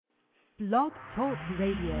Blog Talk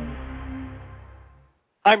Radio.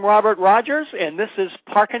 I'm Robert Rogers, and this is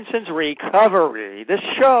Parkinson's Recovery. This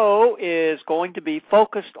show is going to be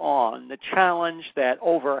focused on the challenge that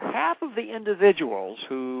over half of the individuals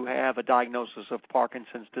who have a diagnosis of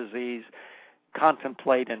Parkinson's disease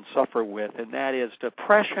contemplate and suffer with, and that is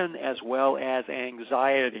depression as well as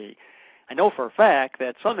anxiety. I know for a fact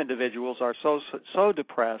that some individuals are so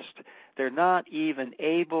depressed they're not even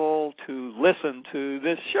able to listen to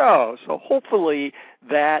this show. So hopefully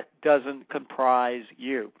that doesn't comprise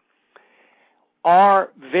you. Our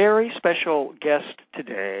very special guest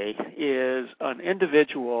today is an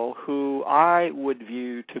individual who I would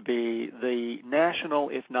view to be the national,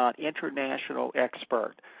 if not international,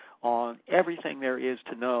 expert on everything there is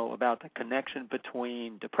to know about the connection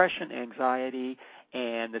between depression, anxiety,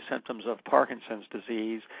 and the symptoms of Parkinson's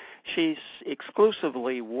disease. She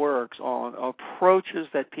exclusively works on approaches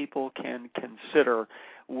that people can consider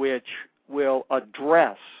which will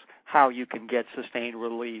address how you can get sustained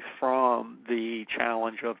relief from the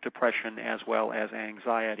challenge of depression as well as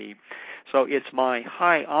anxiety. So it's my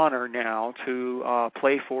high honor now to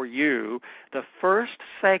play for you the first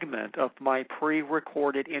segment of my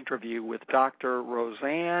pre-recorded interview with Dr.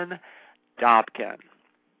 Roseanne Dobkin.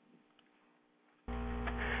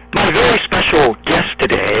 My very special guest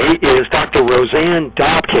today is Dr. Roseanne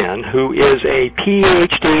Dobkin, who is a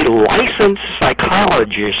Ph.D. licensed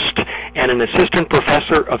psychologist and an assistant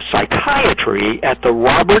professor of psychiatry at the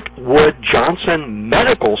Robert Wood Johnson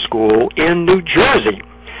Medical School in New Jersey.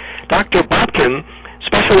 Dr. Dobkin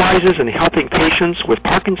specializes in helping patients with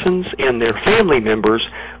Parkinson's and their family members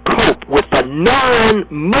cope with the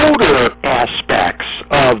non-motor aspects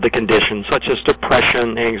of the condition, such as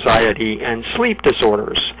depression, anxiety, and sleep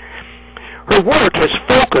disorders. Her work has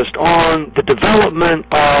focused on the development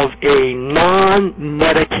of a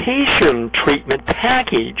non-medication treatment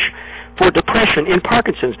package for depression in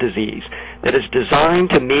Parkinson's disease that is designed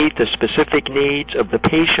to meet the specific needs of the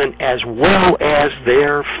patient as well as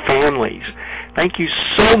their families. Thank you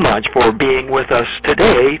so much for being with us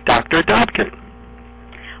today, Dr. Dobkin.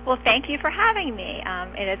 Well, thank you for having me.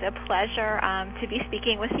 It is a pleasure to be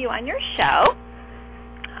speaking with you on your show.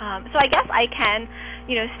 So I guess I can,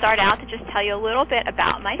 start out to just tell you a little bit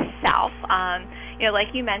about myself.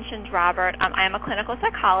 Like you mentioned, Robert, I am a clinical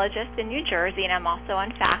psychologist in New Jersey, and I'm also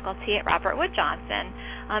on faculty at Robert Wood Johnson.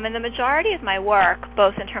 And the majority of my work,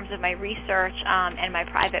 both in terms of my research and my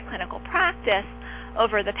private clinical practice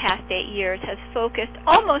over the past 8 years, has focused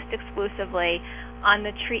almost exclusively on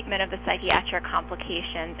the treatment of the psychiatric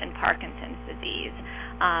complications in Parkinson's disease.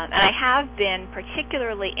 And I have been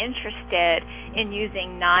particularly interested in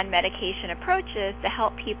using non-medication approaches to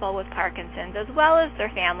help people with Parkinson's as well as their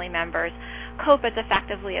family members cope as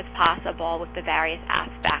effectively as possible with the various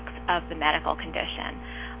aspects of the medical condition.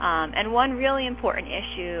 And one really important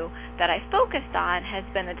issue that I focused on has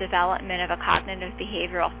been the development of a cognitive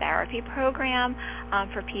behavioral therapy program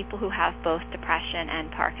for people who have both depression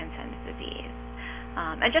and Parkinson's disease.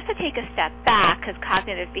 And just to take a step back, because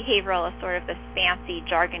cognitive behavioral is sort of this fancy,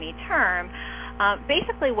 jargony term,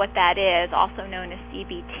 basically what that is, also known as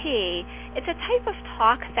CBT, it's a type of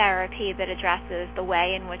talk therapy that addresses the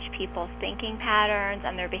way in which people's thinking patterns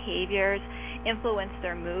and their behaviors influence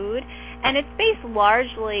their mood. And it's based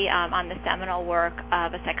largely on the seminal work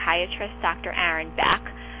of a psychiatrist, Dr. Aaron Beck.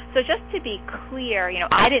 So just to be clear,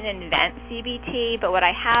 I didn't invent CBT, but what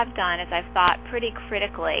I have done is I've thought pretty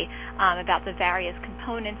critically about the various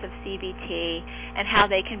components of CBT and how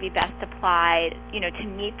they can be best applied, to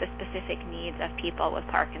meet the specific needs of people with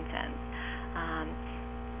Parkinson's.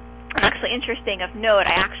 Actually, interesting of note,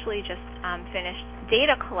 I actually just finished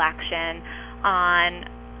data collection on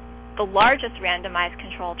the largest randomized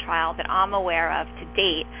controlled trial that I'm aware of to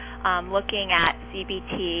date, looking at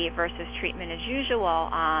CBT versus treatment as usual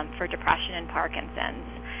for depression and Parkinson's.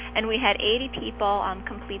 And we had 80 people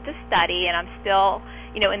complete the study, and I'm still,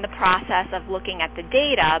 in the process of looking at the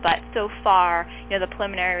data, but so far, the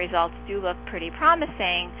preliminary results do look pretty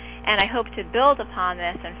promising, and I hope to build upon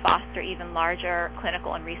this and foster even larger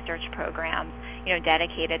clinical and research programs,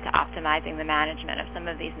 dedicated to optimizing the management of some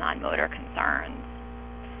of these non-motor concerns.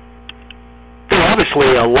 There are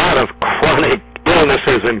obviously a lot of chronic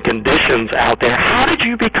illnesses and conditions out there. How did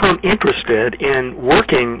you become interested in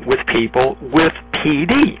working with people with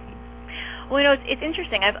PD? Well, it's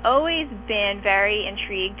interesting. I've always been very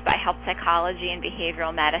intrigued by health psychology and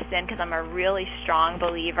behavioral medicine because I'm a really strong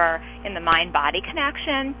believer in the mind-body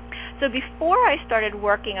connection. So before I started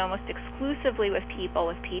working almost exclusively with people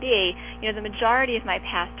with PD, the majority of my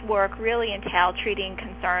past work really entailed treating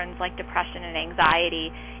concerns like depression and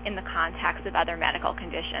anxiety in the context of other medical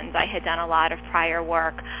conditions. I had done a lot of prior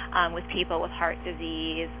work with people with heart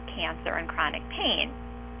disease, cancer, and chronic pain.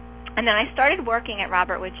 And then I started working at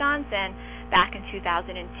Robert Wood Johnson back in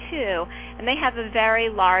 2002, and they have a very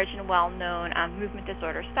large and well-known movement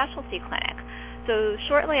disorder specialty clinic. So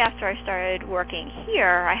shortly after I started working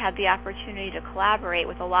here, I had the opportunity to collaborate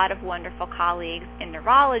with a lot of wonderful colleagues in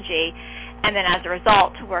neurology, and then as a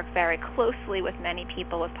result to work very closely with many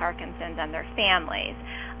people with Parkinson's and their families.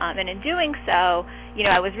 And in doing so,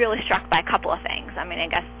 I was really struck by a couple of things. I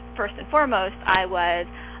guess first and foremost, I was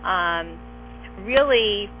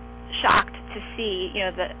really shocked to see,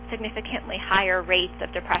 the significantly higher rates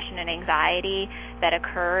of depression and anxiety that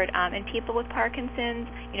occurred in people with Parkinson's,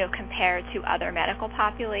 compared to other medical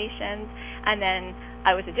populations. And then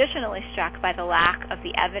I was additionally struck by the lack of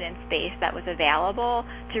the evidence base that was available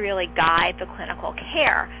to really guide the clinical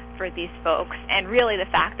care for these folks, and really the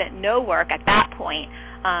fact that no work at that point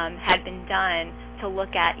had been done to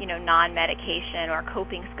look at, non-medication or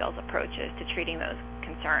coping skills approaches to treating those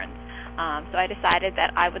concerns. So I decided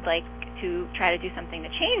that I would like to try to do something to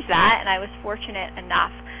change that, and I was fortunate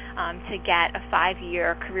enough to get a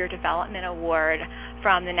 5-year career development award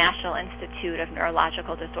from the National Institute of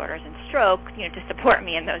Neurological Disorders and Stroke, to support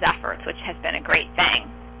me in those efforts, which has been a great thing.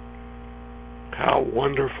 How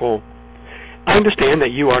wonderful. I understand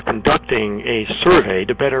that you are conducting a survey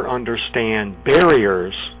to better understand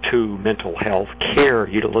barriers to mental health care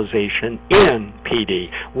utilization in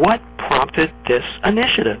PD. What prompted this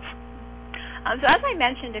initiative? So as I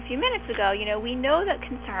mentioned a few minutes ago, we know that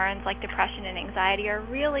concerns like depression and anxiety are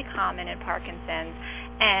really common in Parkinson's,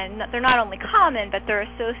 and they're not only common, but they're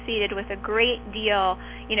associated with a great deal,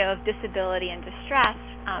 of disability and distress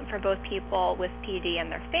for both people with PD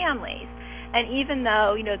and their families. And even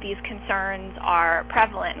though, these concerns are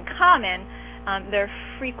prevalent and common, they're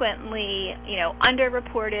frequently,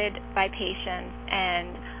 underreported by patients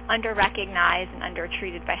and underrecognized and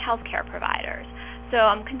undertreated by healthcare providers. So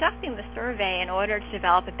I'm conducting the survey in order to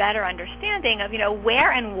develop a better understanding of,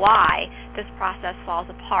 where and why this process falls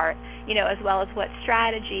apart, as well as what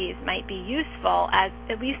strategies might be useful as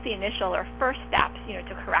at least the initial or first steps,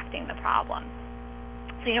 to correcting the problem.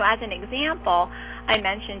 So, as an example, I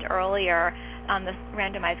mentioned earlier this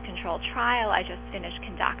randomized controlled trial I just finished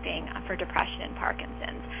conducting for depression and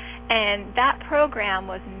Parkinson's. And that program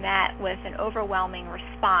was met with an overwhelming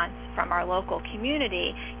response from our local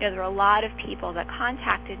community. There were a lot of people that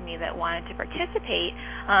contacted me that wanted to participate,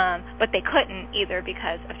 but they couldn't either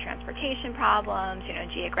because of transportation problems,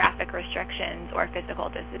 geographic restrictions, or physical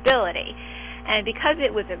disability. And because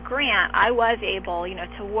it was a grant, I was able,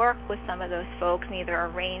 to work with some of those folks and either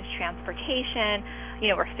arrange transportation,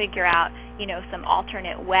 or figure out, some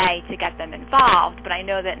alternate way to get them involved. But I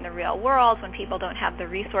know that in the real world, when people don't have the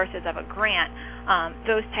resources of a grant,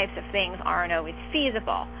 those types of things aren't always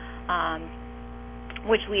feasible,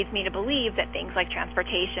 which leads me to believe that things like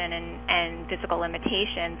transportation and physical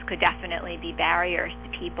limitations could definitely be barriers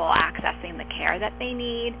to people accessing the care that they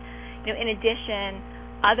need. In addition,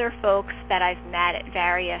 other folks that I've met at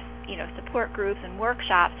various, support groups and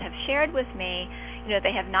workshops have shared with me,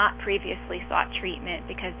 they have not previously sought treatment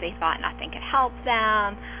because they thought nothing could help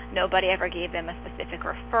them. Nobody ever gave them a specific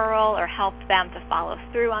referral or helped them to follow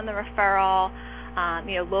through on the referral.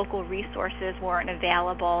 Local resources weren't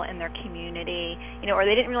available in their community, or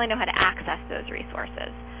they didn't really know how to access those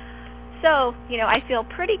resources. So, I feel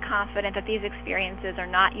pretty confident that these experiences are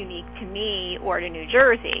not unique to me or to New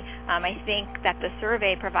Jersey. I think that the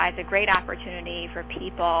survey provides a great opportunity for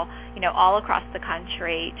people, all across the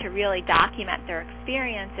country to really document their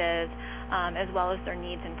experiences as well as their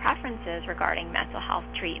needs and preferences regarding mental health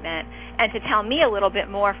treatment, and to tell me a little bit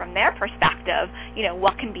more from their perspective,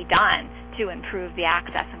 what can be done to improve the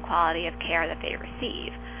access and quality of care that they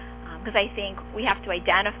receive. Because I think we have to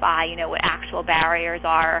identify, what actual barriers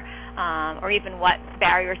are, or even what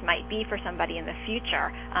barriers might be for somebody in the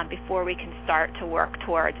future before we can start to work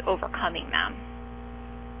towards overcoming them.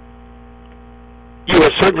 You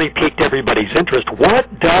have certainly piqued everybody's interest. What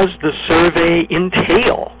does the survey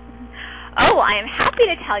entail? Oh, I am happy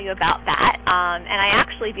to tell you about that. And I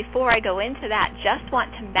actually, before I go into that, just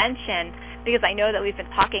want to mention, because I know that we've been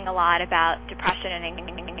talking a lot about depression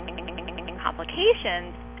and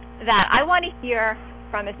complications, that I want to hear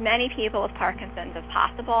from as many people with Parkinson's as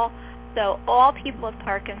possible. So all people with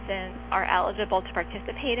Parkinson's are eligible to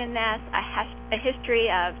participate in this. A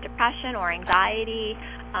history of depression or anxiety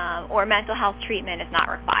or mental health treatment is not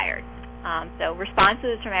required. So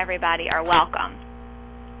responses from everybody are welcome.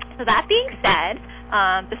 So that being said,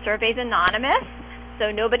 the survey is anonymous,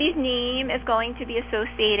 so nobody's name is going to be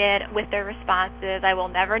associated with their responses. I will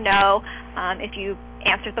never know if you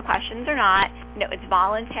answered the questions or not. It's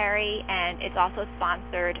voluntary, and it's also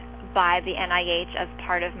sponsored by the NIH as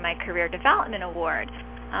part of my Career Development Award.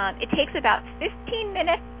 It takes about 15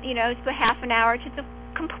 minutes, to a half an hour to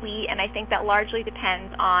complete, and I think that largely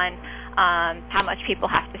depends on how much people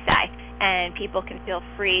have to say. And people can feel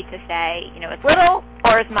free to say, as little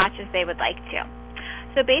or as much as they would like to.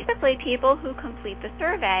 So basically, people who complete the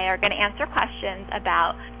survey are going to answer questions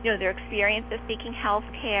about, their experience of seeking health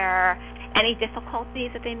care, any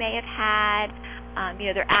difficulties that they may have had,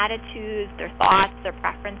 their attitudes, their thoughts, their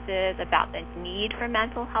preferences about the need for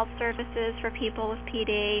mental health services for people with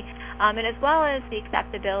PD, and as well as the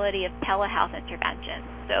acceptability of telehealth interventions.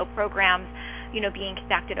 So programs, being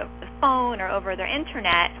connected over the phone or over their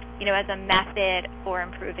internet, as a method for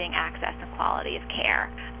improving access and quality of care.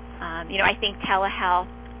 I think telehealth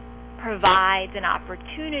provides an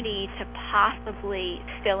opportunity to possibly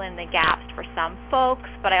fill in the gaps for some folks,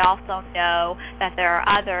 but I also know that there are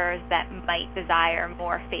others that might desire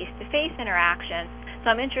more face-to-face interaction.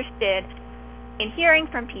 So I'm interested in hearing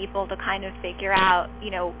from people to kind of figure out,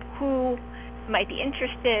 who might be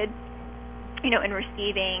interested, in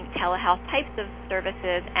receiving telehealth types of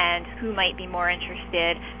services and who might be more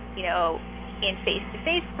interested, in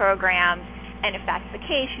face-to-face programs. And if that's the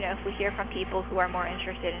case, if we hear from people who are more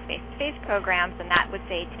interested in face-to-face programs, then that would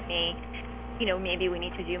say to me, maybe we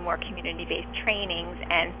need to do more community-based trainings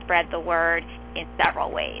and spread the word in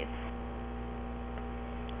several ways.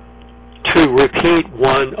 To repeat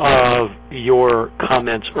one of your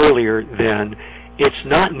comments earlier, then, it's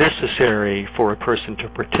not necessary for a person to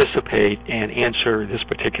participate and answer this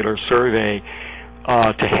particular survey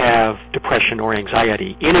to have depression or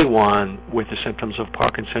anxiety. Anyone with the symptoms of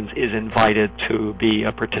Parkinson's is invited to be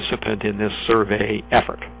a participant in this survey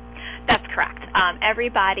effort. That's correct.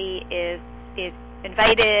 Everybody is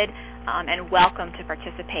invited and welcome to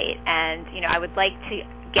participate. And, I would like to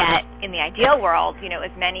get, in the ideal world,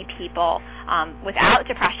 as many people without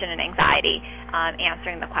depression and anxiety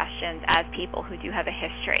answering the questions as people who do have a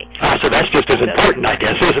history. So that's just as important, I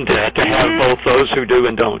guess, isn't it, to have both those who do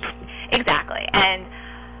and don't? Exactly. And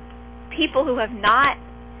people who have not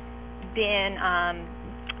been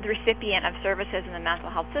the recipient of services in the mental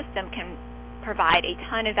health system can provide a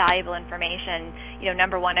ton of valuable information,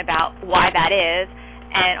 number one, about why that is,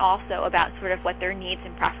 and also about sort of what their needs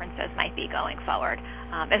and preferences might be going forward,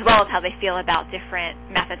 as well as how they feel about different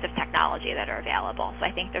methods of technology that are available. So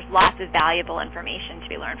I think there's lots of valuable information to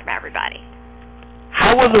be learned from everybody.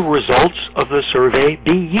 How will the results of the survey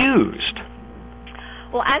be used?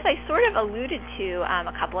 Well, as I sort of alluded to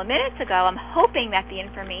a couple of minutes ago, I'm hoping that the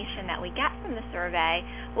information that we get from the survey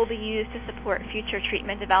will be used to support future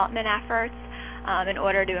treatment development efforts in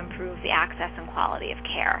order to improve the access and quality of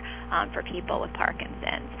care for people with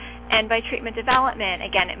Parkinson's. And by treatment development,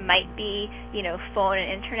 again, it might be, phone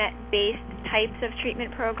and internet-based types of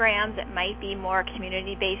treatment programs. It might be more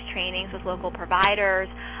community-based trainings with local providers.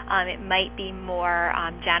 It might be more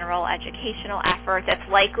general educational efforts. It's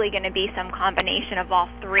likely going to be some combination of all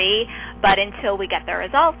three, but until we get the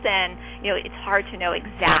results in, it's hard to know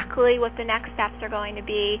exactly what the next steps are going to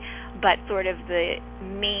be, but sort of the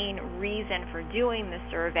main reason for doing the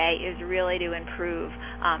survey is really to improve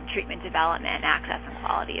treatment development and access and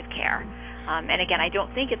quality of care. And again, I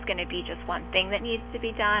don't think it's going to be just one thing that needs to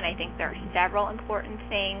be done. I think there are several important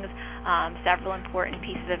things, several important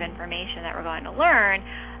pieces of information that we're going to learn,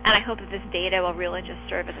 and I hope that this data will really just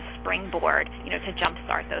serve as a springboard, to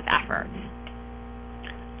jumpstart those efforts.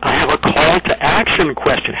 I have a call to action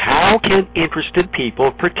question. How can interested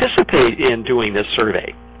people participate in doing this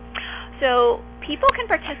survey? So people can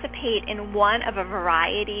participate in one of a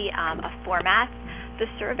variety of formats. The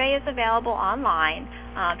survey is available online.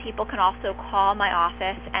 People can also call my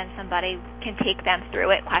office and somebody can take them through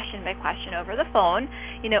it question by question over the phone,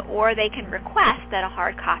 or they can request that a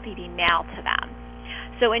hard copy be mailed to them.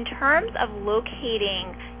 So in terms of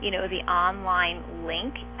locating, the online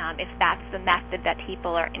link, if that's the method that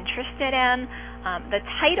people are interested in, the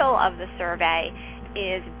title of the survey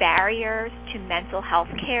is Barriers to Mental Health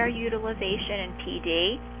Care Utilization in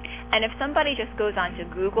PD. And if somebody just goes onto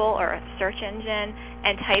Google or a search engine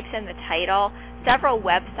and types in the title, several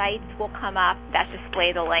websites will come up that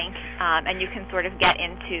display the link, and you can sort of get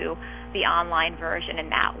into the online version in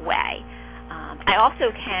that way. I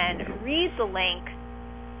also can read the link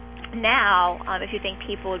now if you think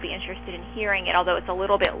people would be interested in hearing it, although it's a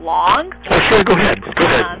little bit long. Oh, sure, go ahead.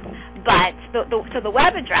 But so the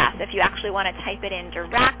web address, if you actually want to type it in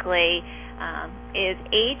directly, is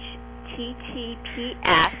https://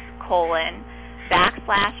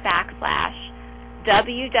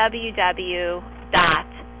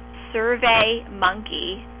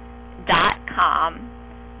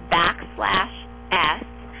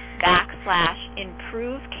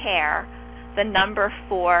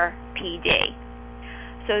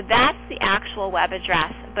 So that's the actual web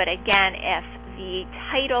address. But again, if the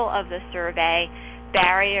title of the survey,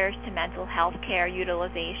 Barriers to Mental Health Care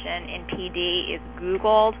Utilization in PD, is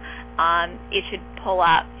Googled, it should pull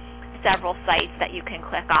up several sites that you can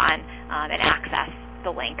click on and access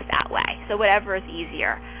the link that way. So whatever is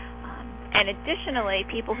easier. And additionally,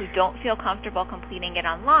 people who don't feel comfortable completing it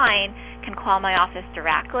online can call my office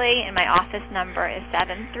directly, and my office number is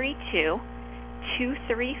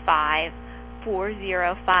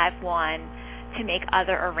 732-235-4051 to make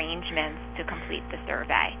other arrangements to complete the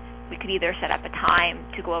survey. We could either set up a time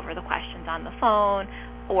to go over the questions on the phone,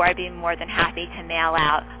 or I'd be more than happy to mail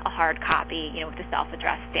out a hard copy, with a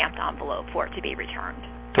self-addressed stamped envelope for it to be returned.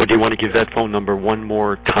 So do you want to give that phone number one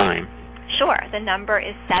more time? Sure. The number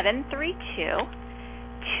is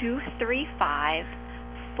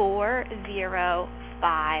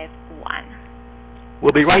 732-235-4051.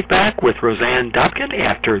 We'll be right back with Roseanne Dobkin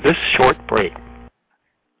after this short break.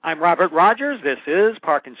 I'm Robert Rogers. This is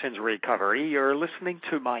Parkinson's Recovery. You're listening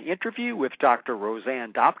to my interview with Dr.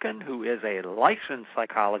 Roseanne Dobkin, who is a licensed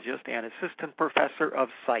psychologist and assistant professor of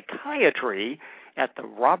psychiatry at the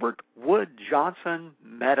Robert Wood Johnson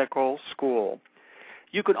Medical School.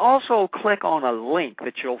 You can also click on a link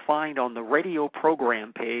that you'll find on the radio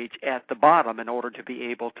program page at the bottom in order to be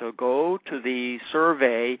able to go to the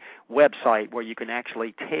survey website where you can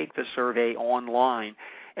actually take the survey online.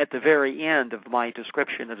 At the very end of my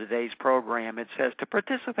description of today's program, it says, to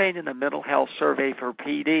participate in the mental health survey for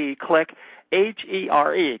PD, click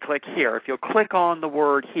HERE, click here. If you'll click on the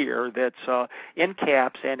word here that's in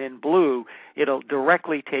caps and in blue, it'll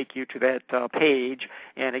directly take you to that page.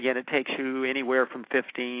 And again, it takes you anywhere from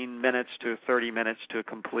 15 minutes to 30 minutes to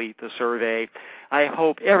complete the survey. I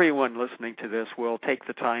hope everyone listening to this will take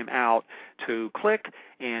the time out to click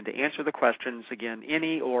and to answer the questions. Again,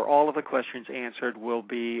 any or all of the questions answered will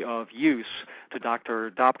be of use to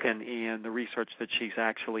Dr. Dobkin and the research that she's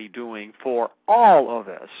actually doing for all of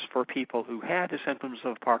us, for people who have the symptoms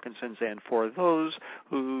of Parkinson's and for those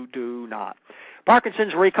who do not.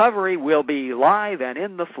 Parkinson's Recovery will be live and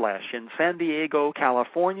in the flesh in San Diego,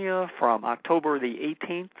 California from October the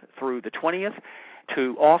 18th through the 20th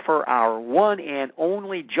to offer our one and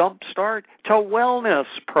only Jump Start to Wellness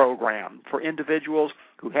program for individuals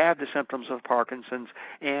who have the symptoms of Parkinson's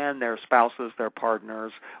and their spouses, their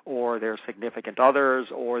partners, or their significant others,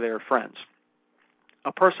 or their friends.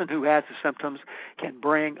 A person who has the symptoms can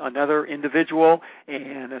bring another individual,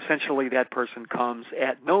 and essentially that person comes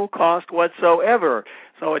at no cost whatsoever.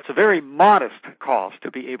 So it's a very modest cost to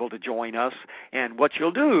be able to join us. And what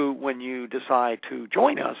you'll do when you decide to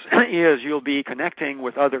join us is you'll be connecting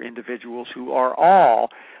with other individuals who are all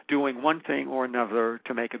doing one thing or another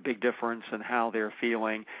to make a big difference in how they're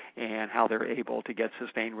feeling and how they're able to get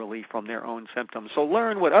sustained relief from their own symptoms. So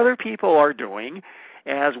learn what other people are doing,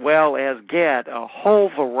 as well as get a whole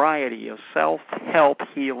variety of self-help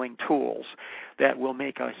healing tools that will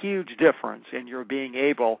make a huge difference in your being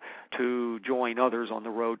able to join others on the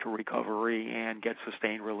road to recovery and get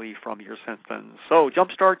sustained relief from your symptoms. So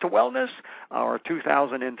Jumpstart to Wellness, our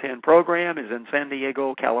 2010 program, is in San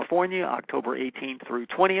Diego, California, October 18th through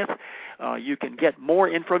 20th. You can get more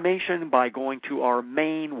information by going to our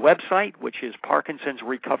main website, which is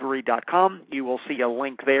parkinsonsrecovery.com. You will see a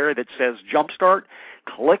link there that says Jumpstart.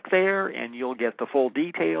 Click there and you'll get the full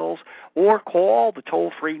details, or call the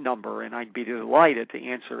toll-free number, and I'd be delighted to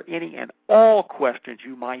answer any and all questions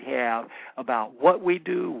you might have about what we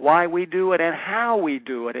do, why we do it, and how we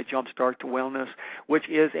do it at Jumpstart to Wellness, which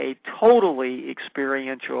is a totally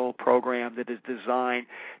experiential program that is designed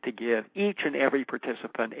to give each and every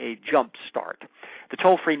participant a jump start. The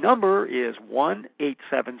toll-free number is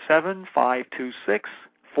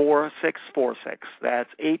 1-877-526-4646. That's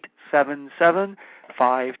 877-526-4646.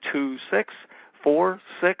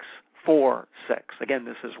 Again,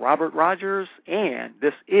 this is Robert Rogers, and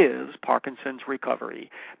this is Parkinson's Recovery.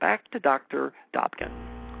 Back to Dr. Dobkin.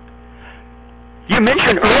 You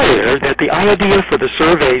mentioned earlier that the idea for the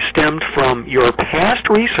survey stemmed from your past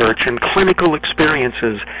research and clinical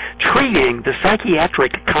experiences treating the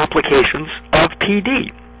psychiatric complications of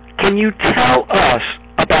PD. Can you tell us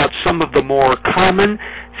about some of the more common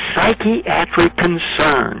psychiatric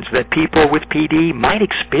concerns that people with PD might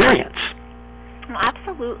experience? Well,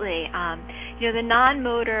 absolutely. The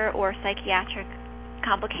non-motor or psychiatric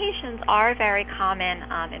complications are very common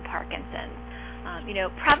in Parkinson's.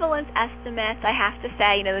 Prevalence estimates, I have to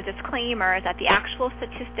say, the disclaimer is that the actual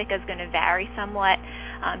statistic is going to vary somewhat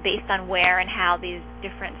based on where and how these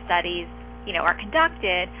different studies, are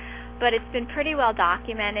conducted. But it's been pretty well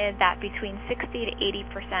documented that between 60 to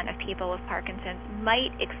 80% of people with Parkinson's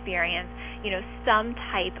might experience, some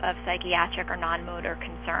type of psychiatric or non-motor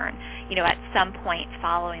concern, at some point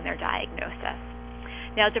following their diagnosis.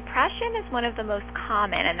 Now, depression is one of the most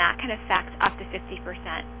common, and that can affect up to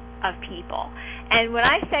 50% of people. And when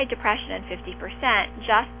I say depression and 50%,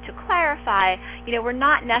 just to clarify, we're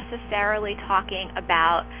not necessarily talking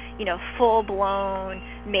about, full-blown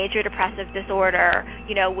major depressive disorder,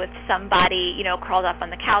 with somebody, curled up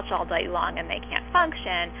on the couch all day long and they can't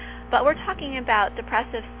function. But we're talking about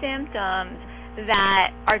depressive symptoms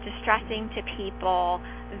that are distressing to people,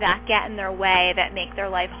 that get in their way, that make their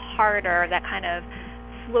life harder, that kind of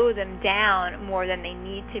slow them down more than they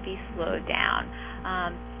need to be slowed down.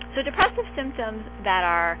 So depressive symptoms that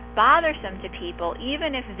are bothersome to people,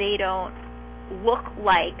 even if they don't look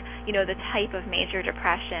like, the type of major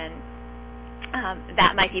depression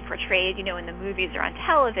that might be portrayed, in the movies or on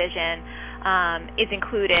television, is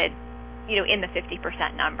included, in the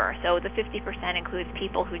 50% number. So the 50% includes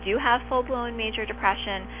people who do have full-blown major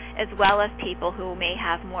depression, as well as people who may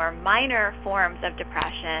have more minor forms of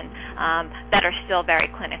depression that are still very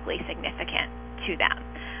clinically significant to them.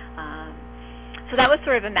 So that was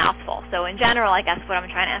sort of a mouthful. So in general, I guess what I'm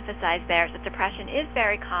trying to emphasize there is that depression is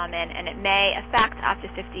very common, and it may affect up to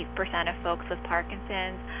 50% of folks with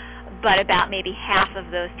Parkinson's, but about maybe half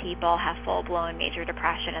of those people have full-blown major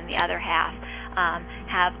depression, and the other half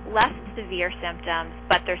have less severe symptoms,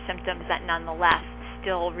 but they're symptoms that nonetheless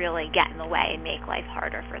still really get in the way and make life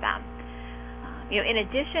harder for them. In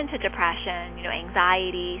addition to depression,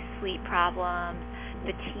 anxiety, sleep problems,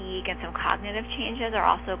 fatigue, and some cognitive changes are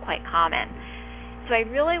also quite common. So I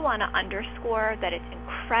really want to underscore that it's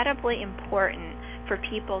incredibly important for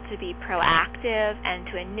people to be proactive and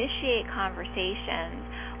to initiate conversations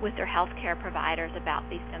with their healthcare providers about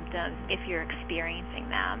these symptoms if you're experiencing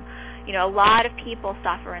them. A lot of people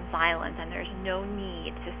suffer in silence, and there's no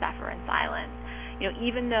need to suffer in silence.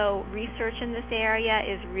 Even though research in this area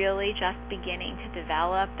is really just beginning to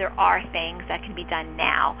develop, there are things that can be done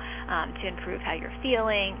now to improve how you're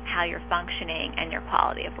feeling, how you're functioning, and your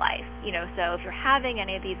quality of life. So if you're having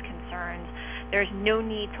any of these concerns, there's no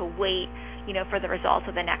need to wait, for the results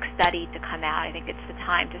of the next study to come out. I think it's the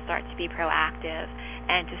time to start to be proactive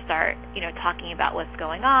and to start, talking about what's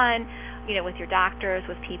going on, with your doctors,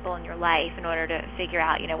 with people in your life, in order to figure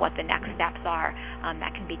out, what the next steps are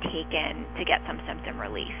that can be taken to get some symptom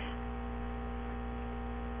relief.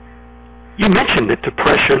 You mentioned that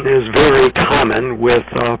depression is very common with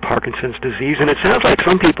Parkinson's disease, and it sounds like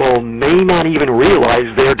some people may not even realize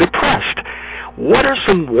they're depressed. What are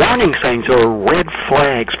some warning signs or red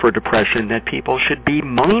flags for depression that people should be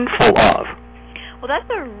mindful of? Well, that's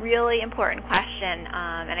a really important question,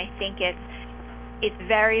 and I think it's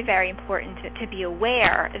very, very important to be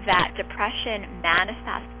aware that depression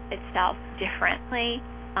manifests itself differently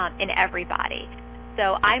in everybody.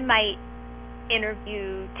 So I might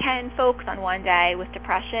interview 10 folks on one day with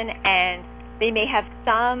depression, and they may have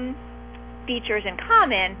some features in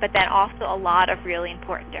common, but then also a lot of really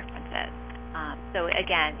important differences. So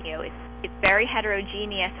again, it's very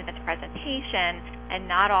heterogeneous in its presentation, and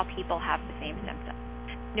not all people have the same symptoms.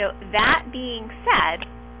 That being said,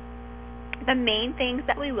 the main things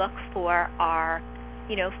that we look for are,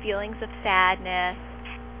 feelings of sadness.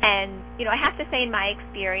 And, I have to say in my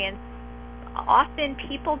experience, often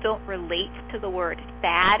people don't relate to the word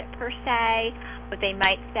sad per se, but they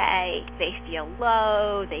might say they feel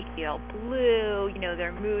low, they feel blue,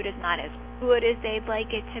 their mood is not as good as they'd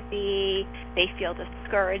like it to be, they feel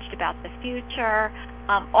discouraged about the future.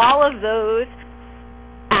 All of those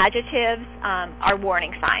adjectives are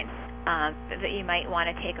warning signs that you might want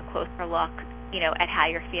to take a closer look, at how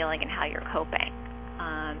you're feeling and how you're coping.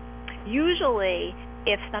 Usually,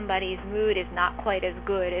 if somebody's mood is not quite as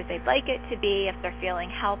good as they'd like it to be, if they're feeling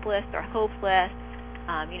helpless or hopeless,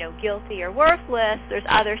 guilty or worthless, there's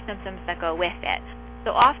other symptoms that go with it.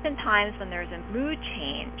 So oftentimes when there's a mood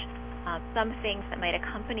change, some things that might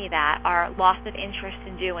accompany that are loss of interest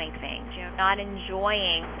in doing things, not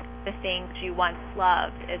enjoying the things you once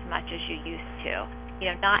loved as much as you used to,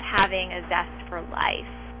 not having a zest for life.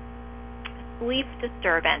 Sleep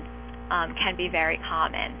disturbance can be very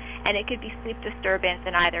common, and it could be sleep disturbance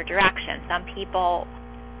in either direction. Some people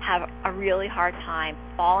have a really hard time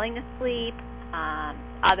falling asleep.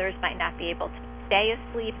 Others might not be able to stay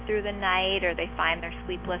asleep through the night, or they find their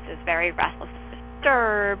sleepless is very restless and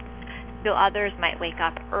disturbed. So others might wake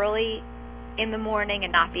up early in the morning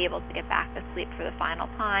and not be able to get back to sleep for the final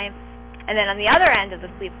time. And then on the other end of the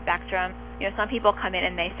sleep spectrum, some people come in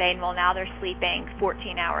and they say, well, now they're sleeping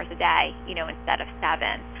 14 hours a day, instead of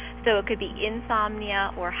 7. So it could be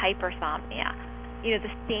insomnia or hypersomnia. The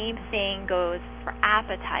same thing goes for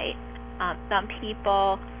appetite. Some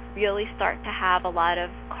people really start to have a lot of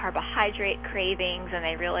carbohydrate cravings, and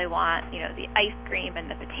they really want, the ice cream and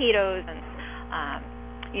the potatoes and,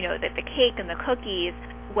 the cake and the cookies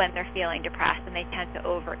when they're feeling depressed, and they tend to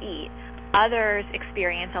overeat. Others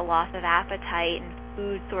experience a loss of appetite, and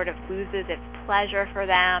food sort of loses its pleasure for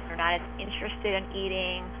them. They're not as interested in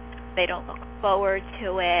eating. They don't look forward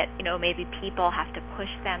to it. Maybe people have to push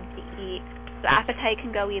them to eat. So appetite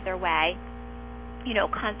can go either way.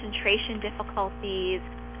 Concentration difficulties,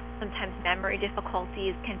 sometimes memory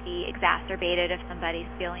difficulties can be exacerbated if somebody's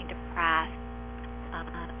feeling depressed.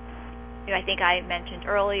 I think I mentioned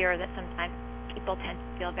earlier that sometimes people tend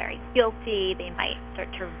to feel very guilty. They might start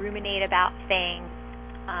to ruminate about things.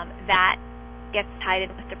 That gets tied in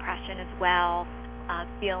with depression as well.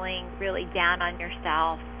 Feeling really down on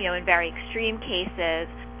yourself. In very extreme cases,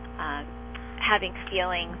 having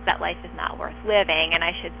feelings that life is not worth living. And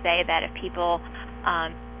I should say that if people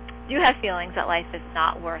do have feelings that life is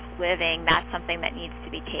not worth living, that's something that needs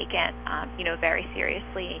to be taken, very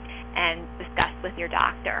seriously and discussed with your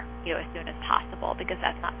doctor, as soon as possible, because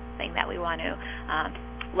that's not something that we want to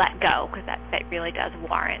let go, because that really does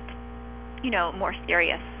warrant, more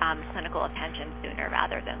serious clinical attention sooner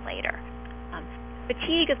rather than later.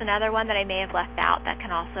 Fatigue is another one that I may have left out that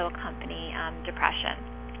can also accompany depression.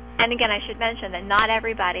 And again, I should mention that not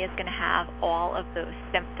everybody is going to have all of those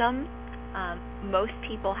symptoms. Most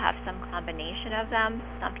people have some combination of them.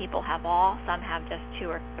 Some people have all. Some have just 2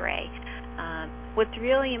 or 3. What's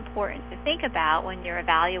really important to think about when you're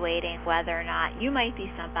evaluating whether or not you might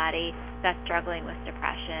be somebody that's struggling with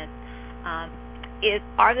depression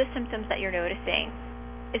are the symptoms that you're noticing,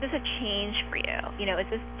 is this a change for you? Is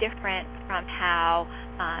this different from how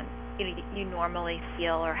you normally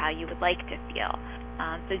feel or how you would like to feel?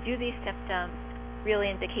 So do these symptoms really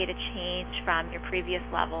indicate a change from your previous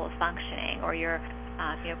level of functioning or your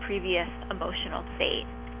previous emotional state?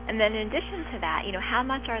 And then in addition to that, how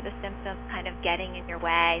much are the symptoms kind of getting in your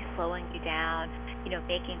way, slowing you down,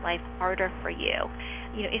 making life harder for you?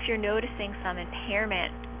 If you're noticing some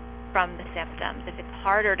impairment from the symptoms, if it's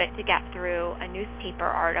harder to get through a newspaper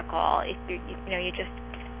article, if you just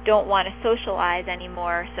don't want to socialize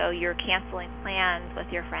anymore, so you're canceling plans with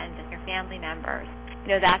your friends and your family members,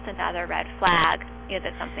 that's another red flag,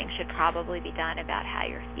 that something should probably be done about how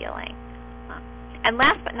you're feeling. And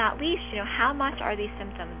last but not least, how much are these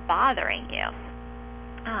symptoms bothering you?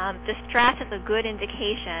 Distress is a good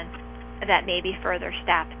indication that maybe further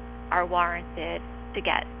steps are warranted to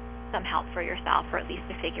get some help for yourself, or at least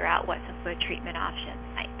to figure out what some good treatment options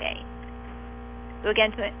might be. So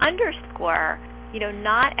again, to underscore,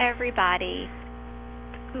 not everybody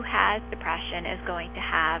who has depression is going to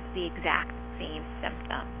have the exact same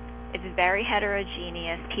symptoms. It's very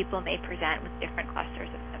heterogeneous. People may present with different clusters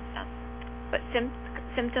of symptoms. But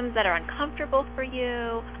symptoms that are uncomfortable for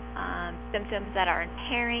you, symptoms that are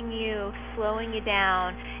impairing you, slowing you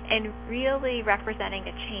down, and really representing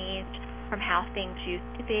a change from how things used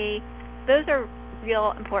to be, those are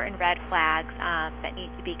real important red flags that need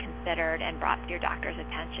to be considered and brought to your doctor's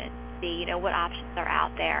attention. See, what options are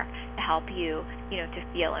out there to help you, to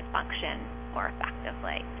feel and function more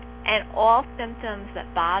effectively. And all symptoms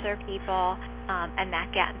that bother people and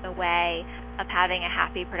that get in the way of having a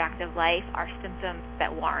happy, productive life are symptoms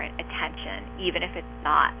that warrant attention, even if it's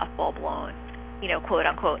not a full-blown,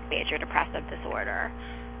 quote-unquote, major depressive disorder.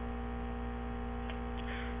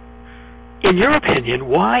 In your opinion,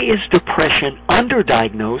 why is depression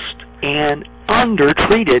underdiagnosed and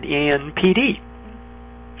undertreated in PD?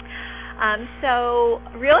 So,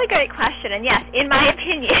 really great question. And yes, in my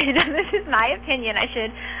opinion, this is my opinion, I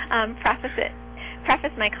should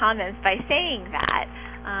preface my comments by saying that.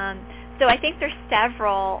 So I think there's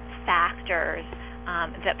several factors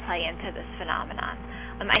that play into this phenomenon.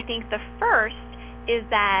 I think the first is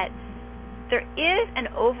that there is an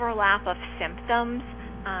overlap of symptoms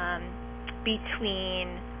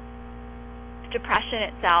between depression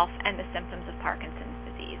itself and the symptoms of Parkinson's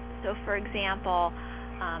disease. So, for example,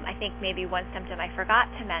 I think maybe one symptom I forgot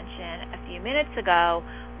to mention a few minutes ago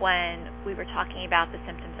when we were talking about the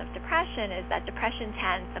symptoms of depression is that depression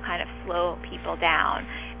tends to kind of slow people down.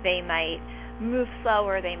 They might move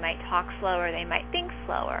slower, they might talk slower, they might think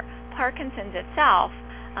slower. Parkinson's itself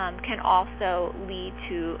can also lead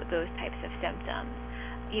to those types of symptoms.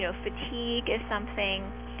 Fatigue is something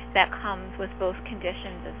that comes with both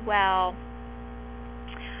conditions as well.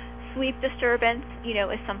 Sleep disturbance,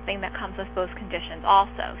 is something that comes with both conditions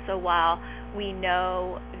also. So while we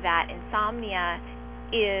know that insomnia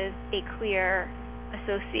is a clear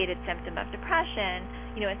associated symptom of depression,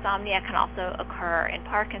 insomnia can also occur in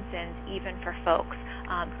Parkinson's even for folks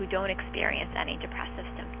who don't experience any depressive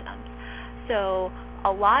symptoms. So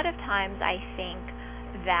a lot of times I think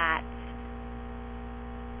that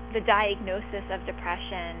the diagnosis of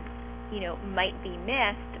depression, might be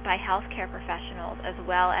missed by healthcare professionals as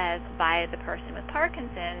well as by the person with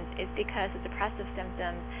Parkinson's is because the depressive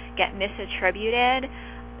symptoms get misattributed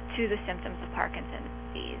to the symptoms of Parkinson's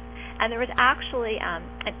disease. And there was actually an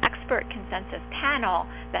expert consensus panel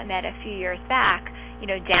that met a few years back,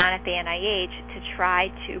 down at the NIH to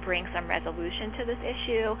try to bring some resolution to this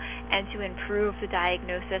issue and to improve the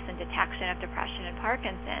diagnosis and detection of depression and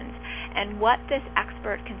Parkinson's. And what this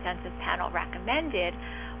expert consensus panel recommended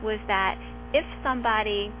was that if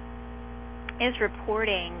somebody is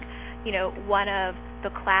reporting, one of the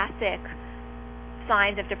classic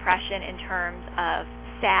signs of depression in terms of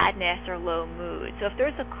sadness or low mood. So if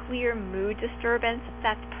there's a clear mood disturbance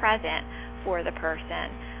that's present for the person,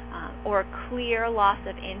 or a clear loss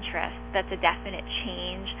of interest that's a definite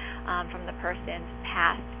change from the person's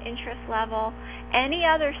past interest level, any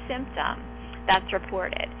other symptom that's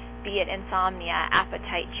reported, be it insomnia,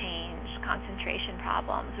 appetite change, concentration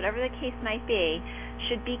problems, whatever the case might be,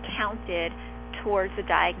 should be counted towards the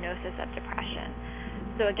diagnosis of depression.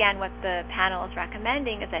 So again, what the panel is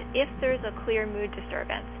recommending is that if there's a clear mood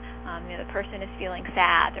disturbance, the person is feeling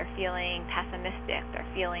sad, they're feeling pessimistic, they're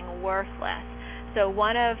feeling worthless. So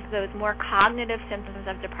one of those more cognitive symptoms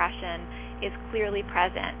of depression is clearly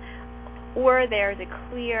present, or there's a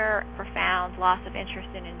clear, profound loss of interest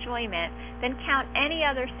and enjoyment, then count any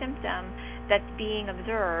other symptom that's being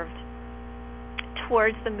observed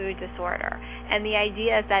towards the mood disorder. And the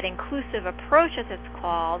idea is that inclusive approach, as it's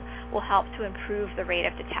called, will help to improve the rate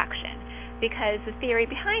of detection. Because the theory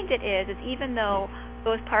behind it is even though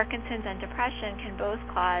both Parkinson's and depression can both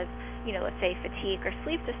cause, let's say fatigue or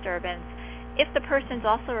sleep disturbance, if the person's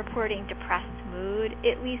also reporting depressed mood,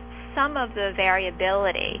 at least some of the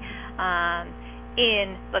variability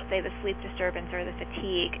in, let's say, the sleep disturbance or the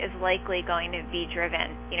fatigue is likely going to be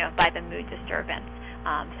driven, by the mood disturbance.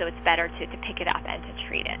 So it's better to pick it up and to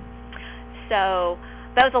treat it. So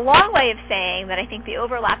that was a long way of saying that I think the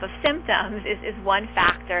overlap of symptoms is one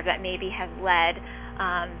factor that maybe has led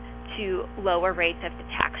to lower rates of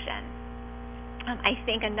detection. I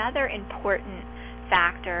think another important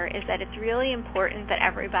factor is that it's really important that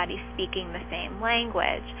everybody's speaking the same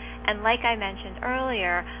language. And like I mentioned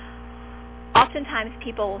earlier, oftentimes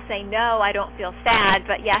people will say, no, I don't feel sad,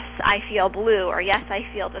 but yes, I feel blue, or yes, I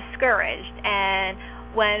feel discouraged. And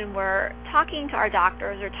when we're talking to our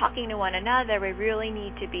doctors or talking to one another, we really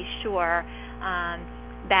need to be sure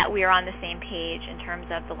that we are on the same page in terms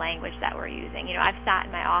of the language that we're using. I've sat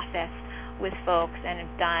in my office with folks and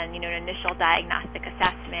have done, an initial diagnostic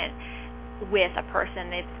assessment with a person.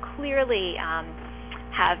 They've clearly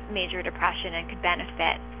have major depression and could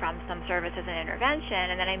benefit from some services and intervention,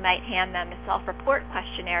 and then I might hand them a self-report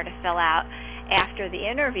questionnaire to fill out after the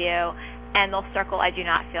interview, and they'll circle, I do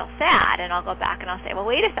not feel sad, and I'll go back and I'll say, well,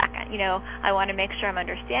 wait a second, I want to make sure I'm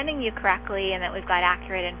understanding you correctly and that we've got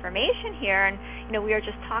accurate information here, and, we were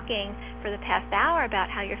just talking for the past hour about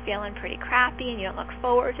how you're feeling pretty crappy and you don't look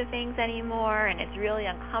forward to things anymore, and it's really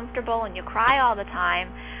uncomfortable and you cry all the time.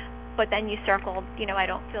 But then you circled, I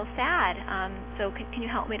don't feel sad, so can you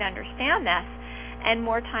help me to understand this? And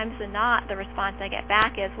more times than not, the response I get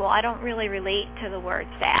back is, well, I don't really relate to the word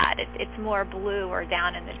sad. It's more blue or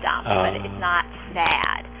down in the dumps, but it's not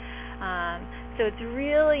sad. So it's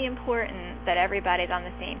really important that everybody's on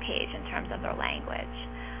the same page in terms of their language.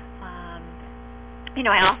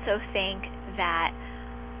 I also think that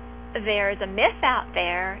there's a myth out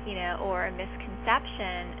there, or a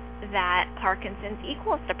misconception that Parkinson's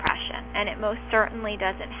equals depression, and it most certainly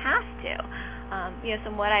doesn't have to.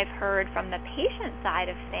 From what I've heard from the patient side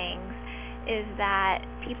of things is that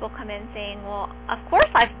people come in saying, well, of course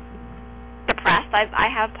I'm depressed, I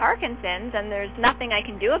have Parkinson's, and there's nothing I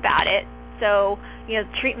can do about it, so,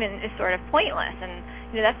 treatment is sort of pointless, and,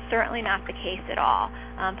 that's certainly not the case at all.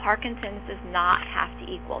 Parkinson's does not have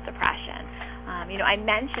to equal depression. I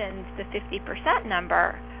mentioned the 50%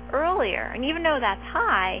 number earlier, and even though that's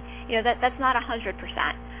high, that's not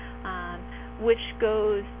 100%, which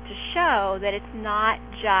goes to show that it's not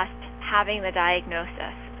just having the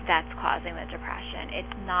diagnosis that's causing the depression.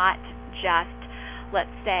 It's not just, let's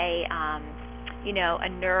say, a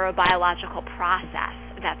neurobiological process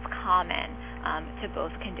that's common to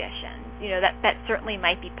both conditions. That certainly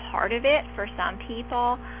might be part of it for some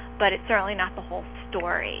people, but it's certainly not the whole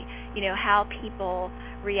story. How people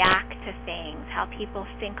react to things, how people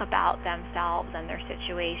think about themselves and their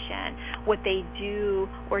situation, what they do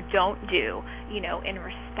or don't do, in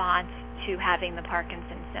response to having the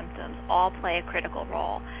Parkinson's symptoms, all play a critical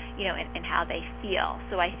role, in how they feel.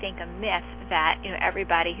 So I think a myth that,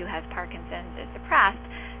 everybody who has Parkinson's is depressed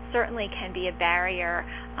certainly can be a barrier,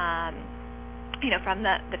 from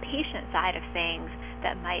the patient side of things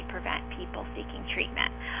that might prevent people seeking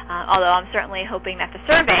treatment. Although I'm certainly hoping that the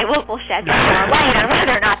survey will shed some more light on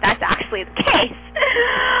whether or not that's actually the case.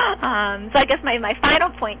 So I guess my final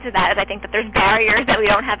point to that is I think that there's barriers that we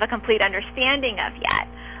don't have a complete understanding of yet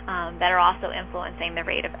that are also influencing the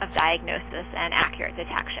rate of diagnosis and accurate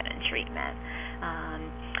detection and treatment.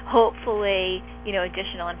 Hopefully,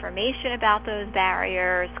 additional information about those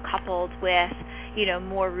barriers coupled with,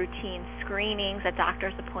 more routine screenings at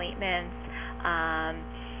doctor's appointments,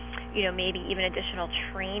 maybe even additional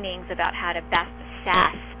trainings about how to best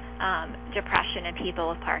assess depression in people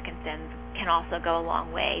with Parkinson's can also go a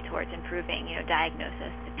long way towards improving,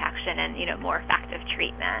 diagnosis, detection, and, more effective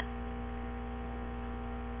treatment.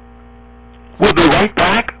 We'll be right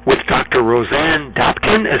back with Dr. Roseanne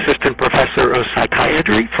Dobkin, Assistant Professor of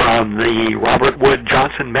Psychiatry from the Robert Wood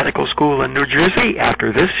Johnson Medical School in New Jersey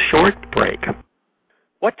after this short break.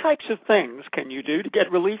 What types of things can you do to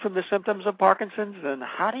get relief from the symptoms of Parkinson's, and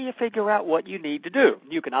how do you figure out what you need to do?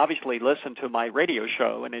 You can obviously listen to my radio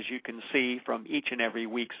show, and as you can see from each and every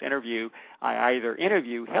week's interview, I either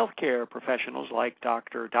interview healthcare professionals like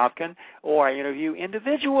Dr. Dobkin, or I interview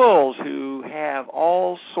individuals who have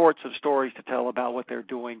all sorts of stories to tell about what they're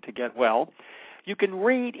doing to get well. You can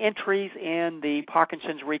read entries in the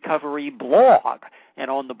Parkinson's Recovery blog. And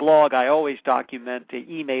on the blog, I always document the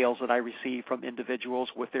emails that I receive from individuals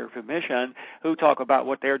with their permission who talk about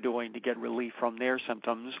what they're doing to get relief from their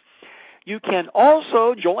symptoms. You can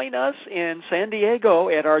also join us in San Diego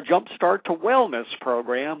at our Jumpstart to Wellness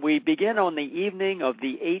program. We begin on the evening of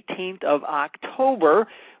the 18th of October.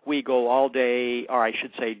 We go all day, or I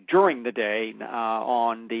should say during the day,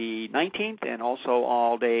 on the 19th and also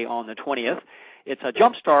all day on the 20th. It's a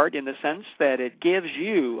jump start in the sense that it gives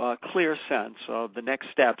you a clear sense of the next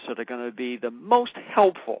steps that are going to be the most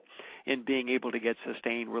helpful in being able to get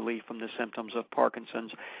sustained relief from the symptoms of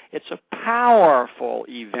Parkinson's. It's a powerful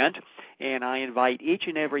event, and I invite each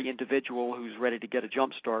and every individual who's ready to get a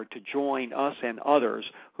jump start to join us and others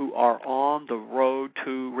who are on the road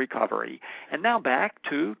to recovery. And now back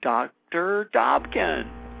to Dr. Dobkin.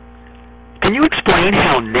 Can you explain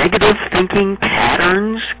how negative thinking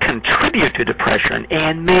patterns contribute to depression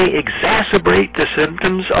and may exacerbate the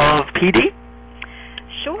symptoms of PD?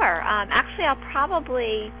 Sure. Actually, I'll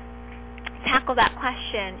probably tackle that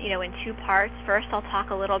question, in two parts. First, I'll talk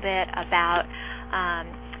a little bit about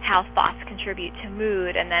how thoughts contribute to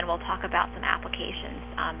mood, and then we'll talk about some applications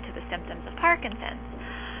to the symptoms of Parkinson's.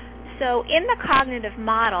 So in the cognitive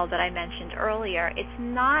model that I mentioned earlier, it's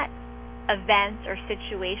not events or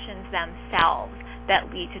situations themselves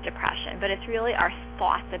that lead to depression, but it's really our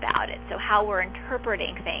thoughts about it. So how we're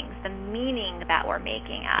interpreting things, the meaning that we're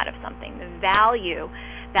making out of something, the value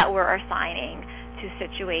that we're assigning to a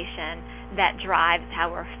situation that drives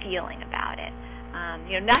how we're feeling about it.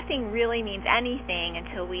 Nothing really means anything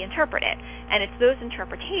until we interpret it, and it's those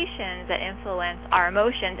interpretations that influence our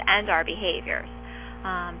emotions and our behaviors.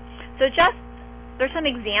 There's some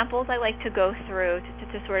examples I like to go through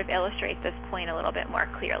to sort of illustrate this point a little bit more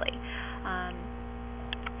clearly.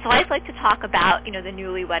 So I'd like to talk about, the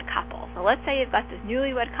newlywed couple. So let's say you've got this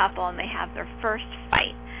newlywed couple and they have their first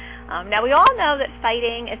fight. Now we all know that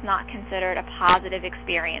fighting is not considered a positive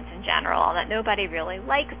experience in general, and that nobody really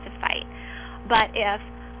likes to fight. But if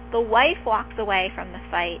the wife walks away from the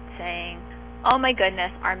fight saying, "Oh my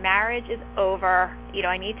goodness, our marriage is over,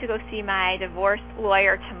 I need to go see my divorce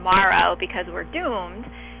lawyer tomorrow because we're doomed,"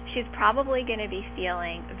 she's probably going to be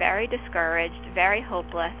feeling very discouraged, very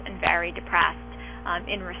hopeless, and very depressed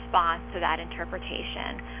in response to that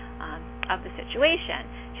interpretation of the situation.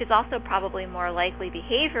 She's also probably more likely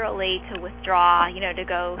behaviorally to withdraw, to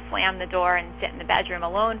go slam the door and sit in the bedroom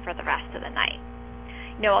alone for the rest of the night.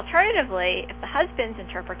 Alternatively, if the husband's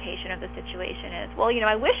interpretation of the situation is, well,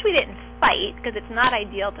 I wish we didn't fight because it's not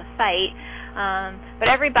ideal to fight, but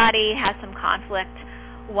everybody has some conflict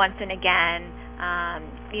once and again.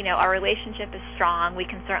 Our relationship is strong. We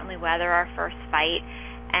can certainly weather our first fight,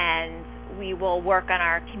 and we will work on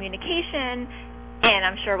our communication, and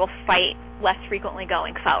I'm sure we'll fight less frequently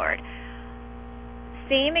going forward.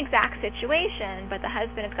 same exact situation, but the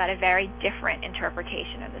husband has got a very different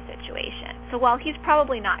interpretation of the situation. So while he's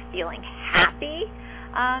probably not feeling happy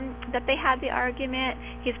that they had the argument,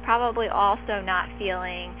 he's probably also not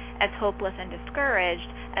feeling as hopeless and discouraged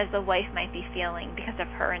as the wife might be feeling because of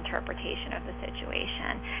her interpretation of the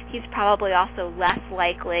situation. He's probably also less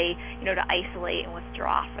likely, to isolate and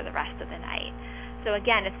withdraw for the rest of the night. So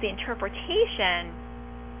again, it's the interpretation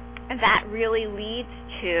that really leads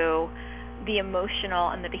to the emotional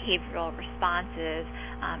and the behavioral responses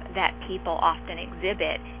that people often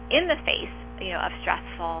exhibit in the face, of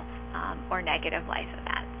stressful or negative life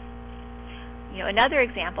events. Another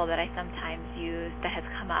example that I sometimes use that has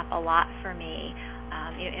come up a lot for me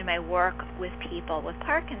in my work with people with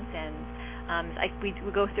Parkinson's, we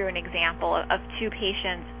go through an example of two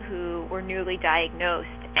patients who were newly diagnosed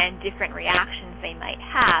and different reactions they might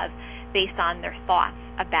have based on their thoughts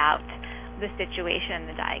about the situation and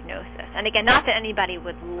the diagnosis. And again, not that anybody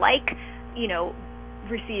would like,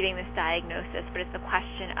 receiving this diagnosis, but it's the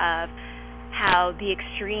question of how the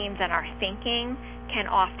extremes in our thinking can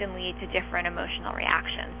often lead to different emotional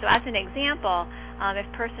reactions. So as an example,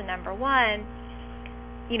 if person number one,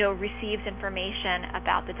 receives information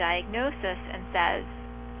about the diagnosis and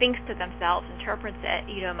thinks to themselves, interprets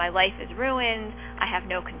it, my life is ruined, I have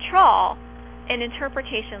no control, an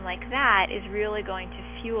interpretation like that is really going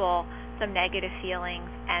to fuel some negative feelings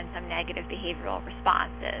and some negative behavioral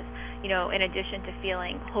responses. In addition to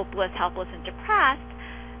feeling hopeless, helpless, and depressed,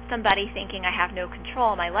 somebody thinking I have no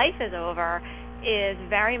control, my life is over, is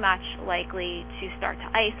very much likely to start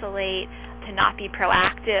to isolate, to not be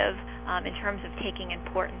proactive in terms of taking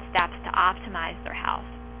important steps to optimize their health.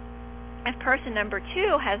 If person number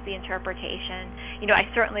two has the interpretation, I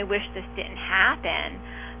certainly wish this didn't happen,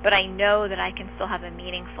 but I know that I can still have a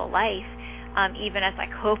meaningful life even as I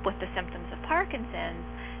cope with the symptoms of Parkinson's,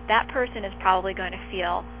 that person is probably going to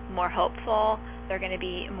feel more hopeful. They're going to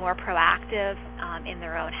be more proactive in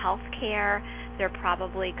their own health care. They're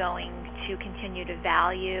probably going to continue to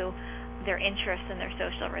value their interests and their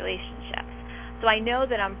social relationships. So I know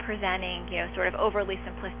that I'm presenting, sort of overly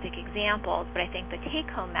simplistic examples, but I think the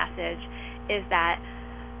take-home message is that,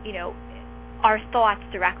 our thoughts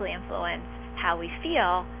directly influence how we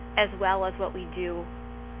feel as well as what we do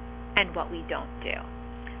and what we don't do.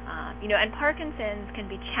 And Parkinson's can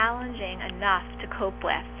be challenging enough to cope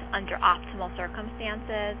with under optimal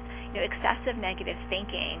circumstances. Excessive negative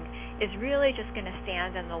thinking is really just going to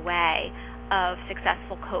stand in the way of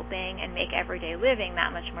successful coping and make everyday living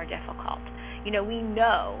that much more difficult. We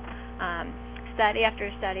know study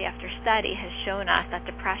after study after study has shown us that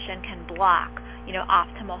depression can block,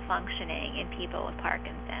 optimal functioning in people with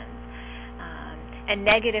Parkinson's. And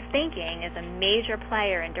negative thinking is a major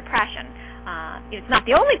player in depression. It's not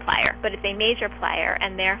the only player, but it's a major player,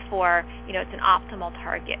 and therefore, it's an optimal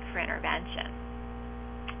target for intervention.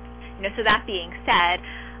 So that being said,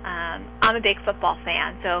 I'm a big football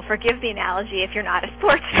fan, so forgive the analogy if you're not a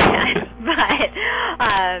sports fan, but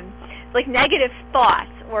like negative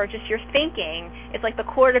thoughts or just your thinking is like the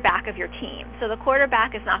quarterback of your team. So the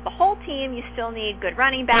quarterback is not the whole team. You still need good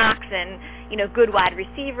running backs and good wide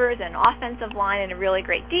receivers and offensive line and a really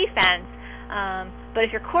great defense. But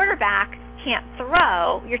if your quarterback can't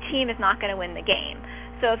throw, your team is not going to win the game.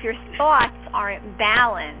 So if your thoughts aren't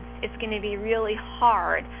balanced, it's going to be really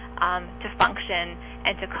hard to function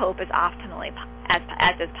and to cope as optimally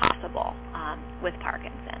as is possible with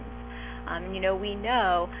Parkinson's. We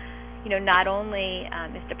know, not only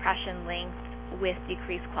is depression linked with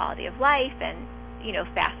decreased quality of life and,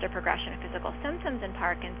 faster progression of physical symptoms in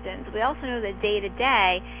Parkinson's, we also know that day to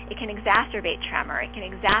day it can exacerbate tremor, it can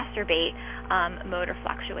exacerbate motor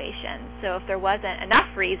fluctuations. So if there wasn't enough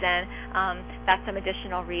reason, that's some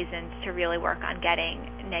additional reasons to really work on getting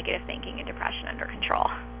negative thinking and depression under control.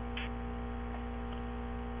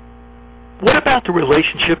 What about the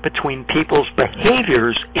relationship between people's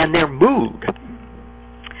behaviors and their mood?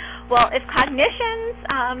 Well, if cognitions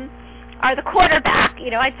are the quarterback,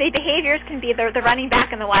 I'd say behaviors can be the running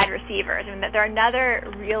back and the wide receivers, and that they're another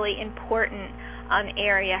really important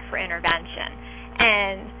area for intervention.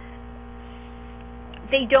 And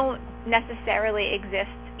they don't necessarily exist,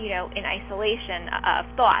 in isolation of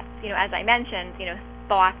thoughts. As I mentioned,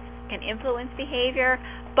 thoughts can influence behavior,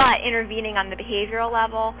 but intervening on the behavioral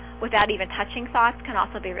level without even touching thoughts can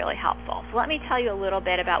also be really helpful. So let me tell you a little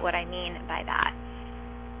bit about what I mean by that.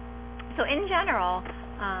 So in general,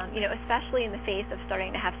 especially in the face of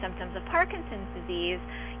starting to have symptoms of Parkinson's disease,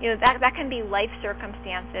 that can be life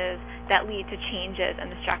circumstances that lead to changes in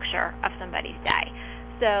the structure of somebody's day.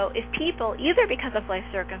 So if people, either because of life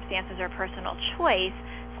circumstances or personal choice,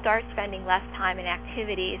 start spending less time in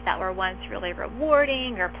activities that were once really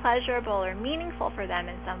rewarding or pleasurable or meaningful for them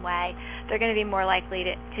in some way, they're going to be more likely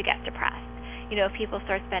to get depressed. If people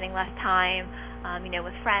start spending less time,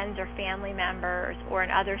 with friends or family members or in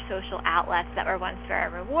other social outlets that were once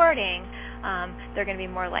very rewarding, they're going to be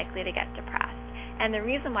more likely to get depressed. And the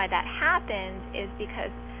reason why that happens is because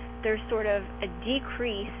there's sort of a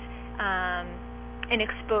decrease in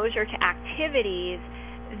exposure to activities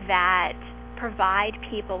that provide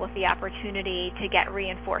people with the opportunity to get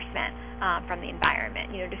reinforcement from the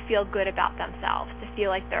environment, to feel good about themselves, to feel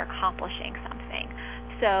like they're accomplishing something.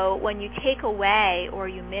 So when you take away or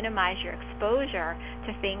you minimize your exposure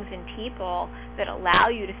to things and people that allow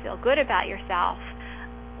you to feel good about yourself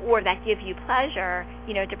or that give you pleasure,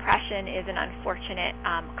 depression is an unfortunate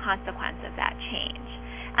consequence of that change.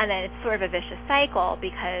 And then it's sort of a vicious cycle,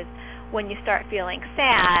 because when you start feeling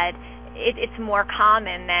sad, it's more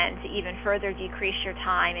common then to even further decrease your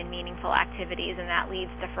time in meaningful activities, and that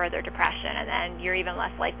leads to further depression, and then you're even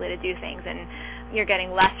less likely to do things, and you're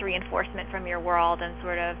getting less reinforcement from your world and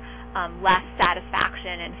sort of less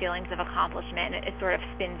satisfaction and feelings of accomplishment. It sort of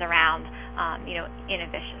spins around, in a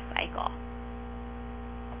vicious cycle.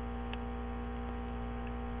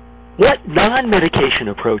 What non-medication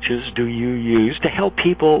approaches do you use to help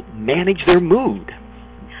people manage their mood?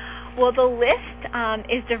 Well, the list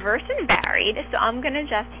is diverse and varied, so I'm going to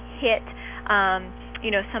just hit,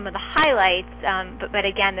 some of the highlights. But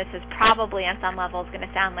again, this is probably on some levels going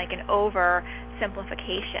to sound like an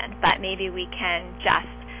oversimplification. But maybe we can just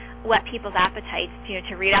let people's appetites,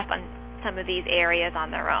 to read up on some of these areas on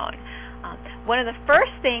their own. One of the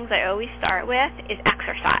first things I always start with is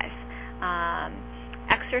exercise.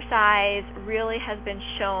 Exercise really has been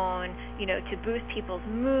shown, to boost people's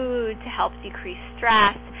mood, to help decrease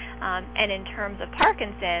stress. And in terms of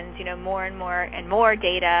Parkinson's, more and more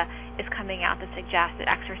data is coming out that suggests that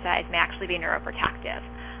exercise may actually be neuroprotective.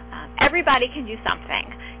 Everybody can do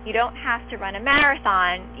something. You don't have to run a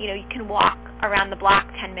marathon. You can walk around the block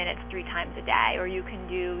 10 minutes 3 times a day, or you can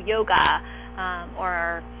do yoga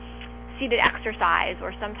or seated exercise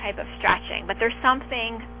or some type of stretching. But there's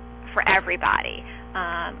something for everybody.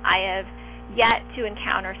 I have yet to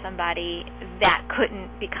encounter somebody that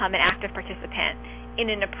couldn't become an active participant in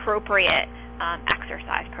an appropriate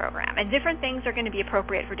exercise program. And different things are going to be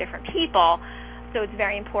appropriate for different people, so it's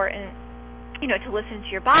very important, to listen to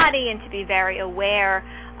your body and to be very aware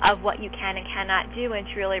of what you can and cannot do and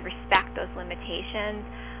to really respect those limitations.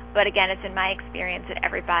 But again, it's in my experience that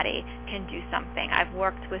everybody can do something. I've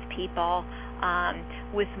worked with people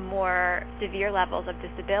with more severe levels of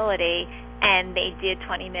disability, and they did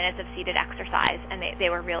 20 minutes of seated exercise, and they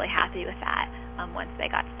were really happy with that once they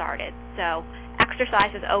got started. So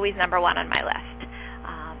exercise is always number one on my list.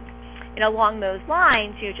 And along those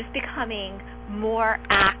lines, just becoming more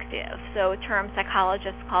active. So a term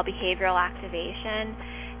psychologists call behavioral activation.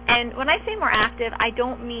 And when I say more active, I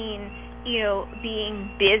don't mean,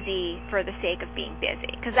 being busy for the sake of being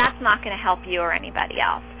busy, because that's not going to help you or anybody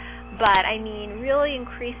else. But I mean really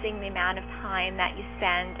increasing the amount of time that you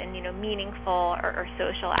spend in, meaningful or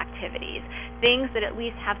social activities, things that at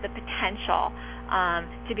least have the potential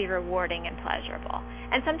to be rewarding and pleasurable.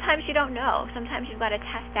 And sometimes you don't know. Sometimes you've got to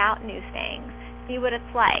test out new things, see what it's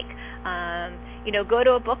like. Go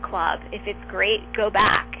to a book club. If it's great, go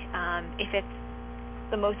back. If it's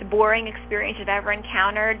the most boring experience you've ever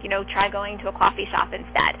encountered, try going to a coffee shop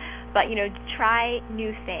instead. But, try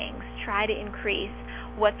new things. Try to increase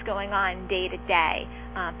what's going on day to day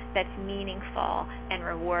that's meaningful and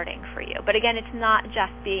rewarding for you. But again, it's not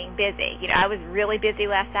just being busy. I was really busy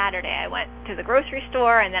last Saturday. I went to the grocery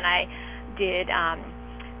store, and then I did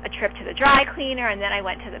a trip to the dry cleaner, and then I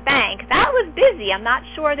went to the bank. That was busy. I'm not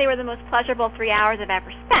sure they were the most pleasurable 3 hours I've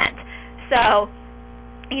ever spent. So,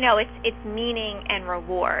 it's meaning and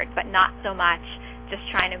reward, but not so much just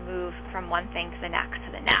trying to move from one thing to the next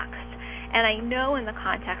to the next. And I know in the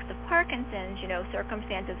context of Parkinson's,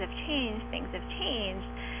 circumstances have changed, things have changed,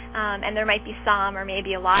 and there might be some or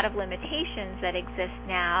maybe a lot of limitations that exist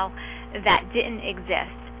now that didn't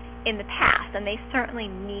exist in the past, and they certainly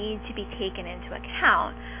need to be taken into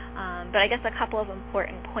account. But I guess a couple of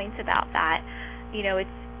important points about that,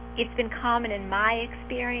 it's been common in my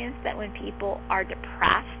experience that when people are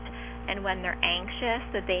depressed and when they're anxious,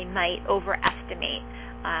 that they might overestimate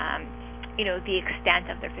the extent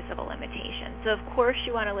of their physical limitations. So of course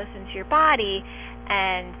you want to listen to your body,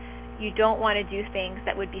 and you don't want to do things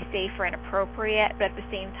that would be safe or inappropriate, but at the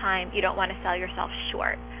same time you don't want to sell yourself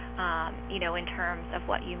short, in terms of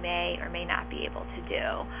what you may or may not be able to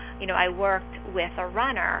do. I worked with a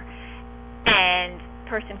runner, and the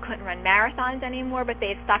person couldn't run marathons anymore, but they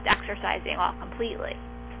had stopped exercising all completely.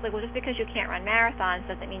 like, well, just because you can't run marathons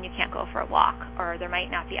doesn't mean you can't go for a walk, or there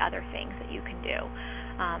might not be other things that you can do.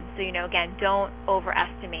 So, again, don't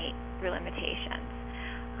overestimate your limitations.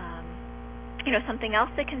 Something else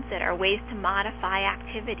to consider, ways to modify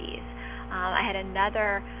activities. I had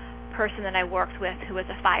another person that I worked with who was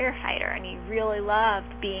a firefighter, and he really loved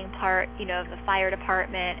being part, of the fire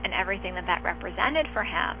department and everything that represented for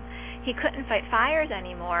him. He couldn't fight fires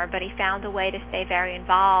anymore, but he found a way to stay very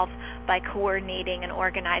involved by coordinating and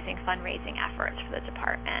organizing fundraising efforts for the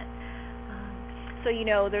department. So,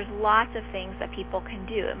 there's lots of things that people can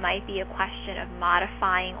do. It might be a question of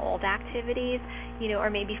modifying old activities, or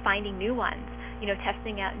maybe finding new ones,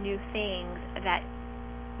 testing out new things that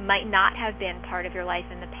might not have been part of your life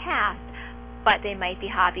in the past, but they might be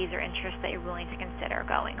hobbies or interests that you're willing to consider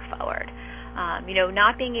going forward.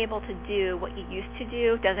 Not being able to do what you used to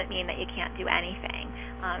do doesn't mean that you can't do anything.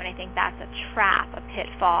 And I think that's a trap, a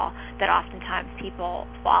pitfall that oftentimes people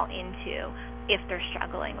fall into if they're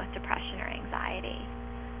struggling with depression or anxiety.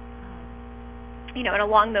 And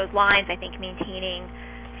along those lines, I think maintaining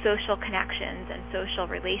social connections and social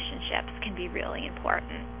relationships can be really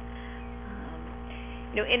important.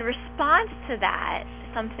 In response to that,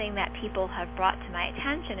 something that people have brought to my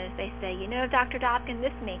attention is they say, Dr. Dobkin,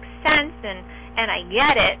 this makes sense and I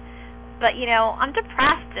get it, but I'm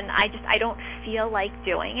depressed and I don't feel like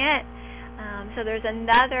doing it. So there's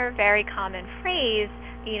another very common phrase,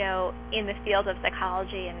 in the field of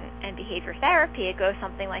psychology and behavior therapy. It goes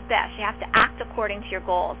something like this: you have to act according to your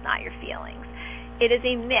goals, not your feelings. It is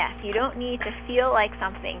a myth. You don't need to feel like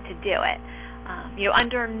something to do it.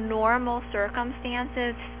 Under normal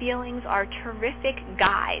circumstances, feelings are terrific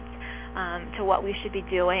guides to what we should be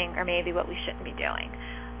doing or maybe what we shouldn't be doing.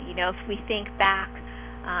 If we think back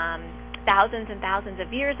thousands and thousands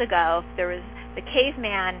of years ago, if there was the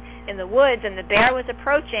caveman in the woods and the bear was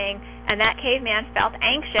approaching and that caveman felt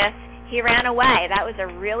anxious, he ran away. That was a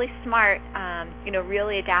really smart,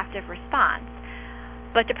 really adaptive response.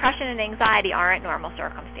 But depression and anxiety aren't normal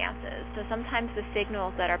circumstances. So sometimes the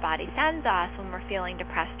signals that our body sends us when we're feeling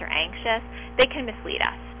depressed or anxious, they can mislead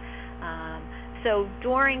us. So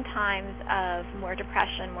during times of more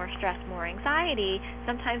depression, more stress, more anxiety,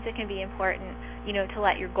 sometimes it can be important, to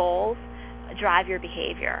let your goals drive your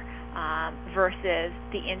behavior versus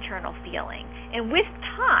the internal feeling. And with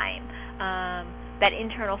time, that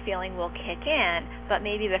internal feeling will kick in, but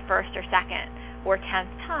maybe the first or second or 10th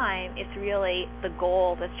time, it's really the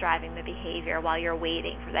goal that's driving the behavior while you're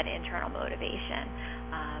waiting for that internal motivation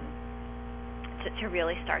to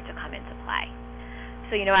really start to come into play.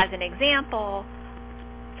 So, as an example,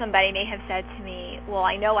 somebody may have said to me, well,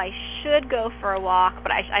 I know I should go for a walk,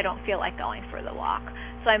 but I don't feel like going for the walk.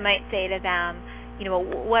 So I might say to them,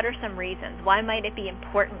 what are some reasons? Why might it be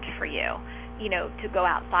important for you, to go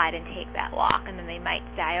outside and take that walk? And then they might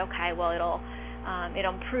say, okay, well, it'll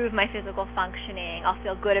improve my physical functioning. I'll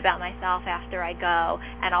feel good about myself after I go,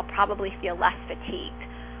 and I'll probably feel less fatigued.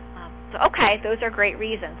 So, okay, those are great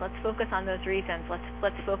reasons. Let's focus on those reasons.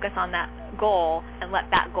 Let's focus on that goal and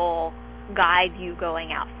let that goal guide you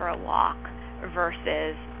going out for a walk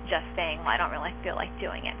versus just saying, well, I don't really feel like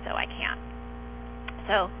doing it, so I can't.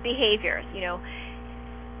 So behaviors,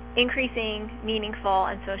 increasing meaningful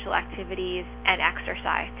and social activities and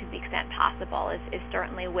exercise to the extent possible is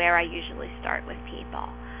certainly where I usually start with people.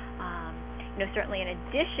 Certainly in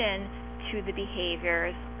addition to the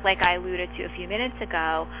behaviors, like I alluded to a few minutes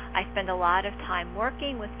ago, I spend a lot of time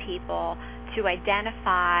working with people to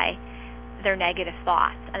identify their negative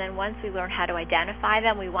thoughts. And then once we learn how to identify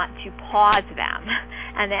them, we want to pause them.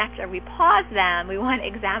 And after we pause them, we want to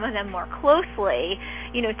examine them more closely,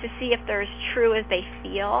 to see if they're as true as they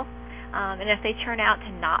feel. And if they turn out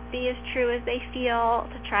to not be as true as they feel,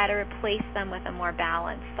 to try to replace them with a more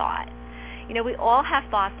balanced thought. We all have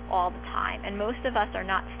thoughts all the time, and most of us are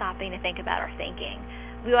not stopping to think about our thinking.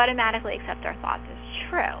 We automatically accept our thoughts as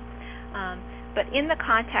true. But in the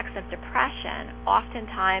context of depression,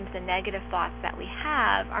 oftentimes the negative thoughts that we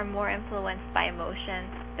have are more influenced by emotion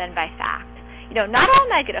than by fact. Not all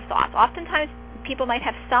negative thoughts. Oftentimes people might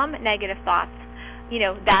have some negative thoughts,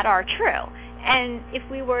 that are true. And if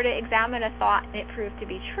we were to examine a thought and it proved to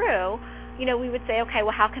be true, we would say, okay,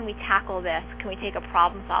 well, how can we tackle this? Can we take a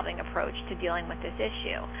problem-solving approach to dealing with this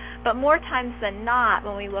issue? But more times than not,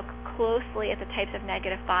 when we look closely at the types of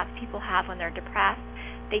negative thoughts people have when they're depressed,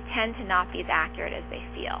 they tend to not be as accurate as they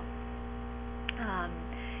feel.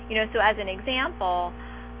 So as an example,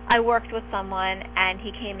 I worked with someone and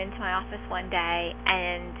he came into my office one day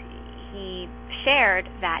and he shared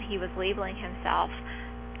that he was labeling himself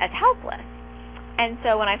as helpless. And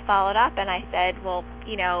so when I followed up and I said, well,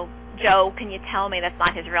 Joe, can you tell me, that's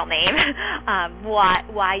not his real name,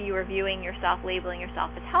 why you were viewing yourself, labeling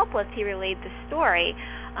yourself as helpless, he relayed the story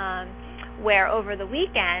where over the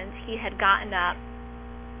weekend he had gotten up,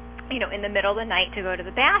 in the middle of the night to go to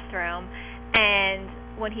the bathroom, and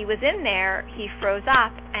when he was in there, he froze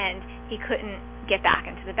up and he couldn't get back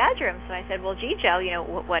into the bedroom. So I said, well, gee, Joe,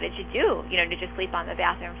 what did you do? Did you sleep on the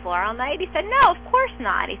bathroom floor all night? He said, no, of course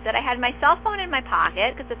not. He said, I had my cell phone in my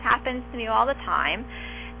pocket, because this happens to me all the time,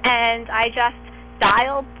 and I just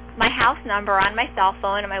dialed my house number on my cell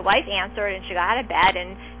phone, and my wife answered, and she got out of bed,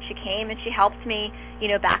 and she came, and she helped me,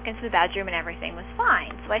 back into the bedroom, and everything was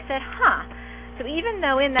fine. So I said, So even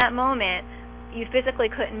though in that moment you physically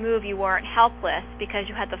couldn't move, you weren't helpless, because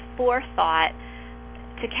you had the forethought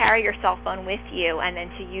to carry your cell phone with you and then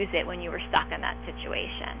to use it when you were stuck in that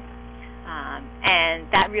situation. And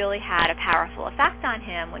that really had a powerful effect on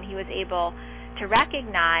him when he was able to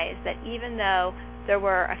recognize that even though there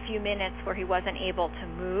were a few minutes where he wasn't able to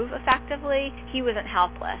move effectively, he wasn't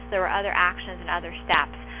helpless. There were other actions and other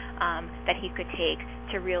steps that he could take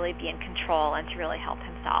to really be in control and to really help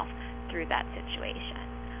himself through that situation.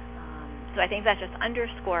 So I think that just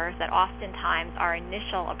underscores that oftentimes our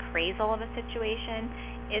initial appraisal of a situation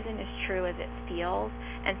isn't as true as it feels,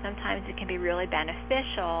 and sometimes it can be really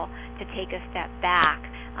beneficial to take a step back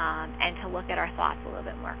and to look at our thoughts a little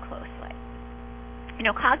bit more closely.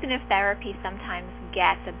 Cognitive therapy sometimes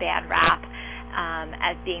gets a bad rap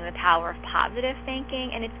as being the power of positive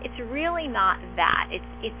thinking, and it's really not that.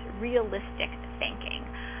 It's realistic thinking.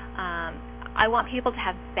 I want people to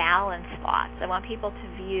have balanced thoughts. I want people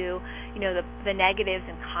to view, the negatives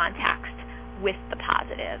in context with the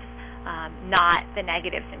positives, not the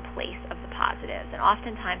negatives in place of the positives. And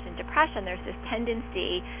oftentimes in depression, there's this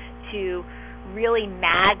tendency to really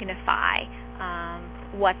magnify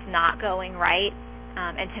what's not going right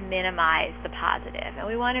and to minimize the positive. And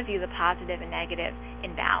we want to view the positive and negative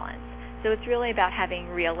in balance. So it's really about having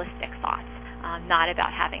realistic thoughts, not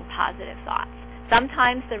about having positive thoughts.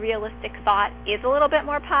 Sometimes the realistic thought is a little bit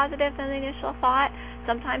more positive than the initial thought.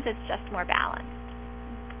 Sometimes it's just more balanced.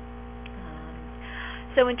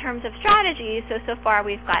 So in terms of strategies, so far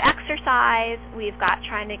we've got exercise, we've got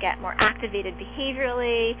trying to get more activated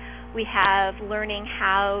behaviorally, we have learning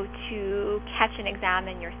how to catch and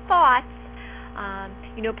examine your thoughts.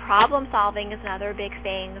 Problem solving is another big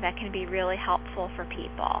thing that can be really helpful for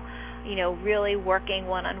people. Really working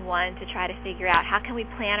one-on-one to try to figure out how can we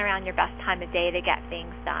plan around your best time of day to get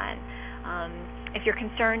things done. If you're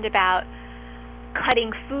concerned about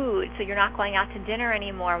cutting food so you're not going out to dinner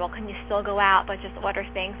anymore, well, can you still go out but just order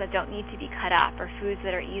things that don't need to be cut up or foods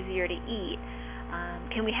that are easier to eat?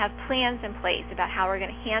 Can we have plans in place about how we're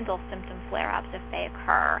going to handle symptom flare-ups if they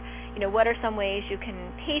occur? What are some ways you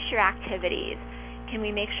can pace your activities? Can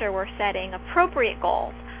we make sure we're setting appropriate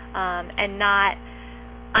goals and not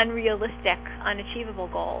unrealistic, unachievable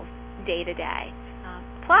goals day to day?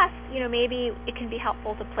 Plus, maybe it can be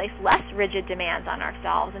helpful to place less rigid demands on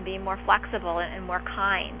ourselves and be more flexible and more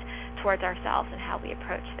kind towards ourselves in how we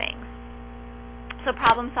approach things. So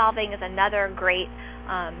problem solving is another great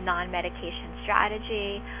non-medication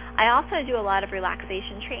strategy. I also do a lot of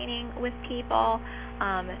relaxation training with people,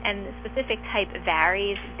 and the specific type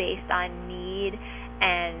varies based on need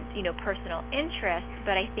and personal interest,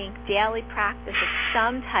 but I think daily practice of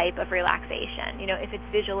some type of relaxation, if it's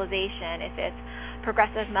visualization, if it's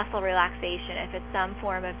progressive muscle relaxation, if it's some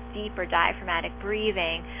form of deep or diaphragmatic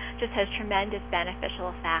breathing, just has tremendous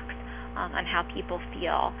beneficial effects on how people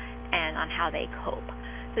feel and on how they cope.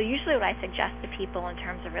 So usually what I suggest to people in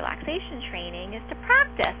terms of relaxation training is to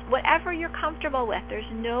practice whatever you're comfortable with. There's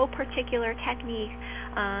no particular technique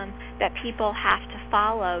that people have to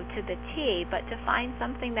follow to the T, but to find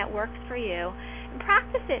something that works for you and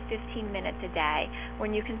practice it 15 minutes a day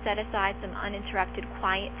when you can set aside some uninterrupted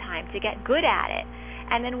quiet time to get good at it.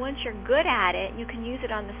 And then once you're good at it, you can use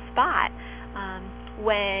it on the spot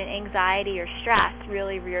when anxiety or stress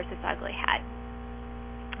really rears its ugly head.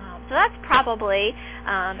 So that's probably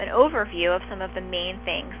an overview of some of the main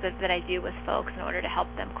things that I do with folks in order to help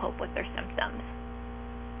them cope with their symptoms.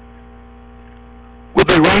 We'll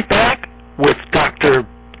be right back with Dr.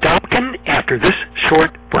 Dobkin after this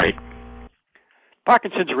short break.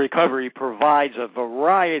 Parkinson's Recovery provides a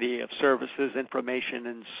variety of services, information,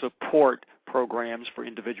 and support programs for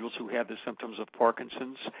individuals who have the symptoms of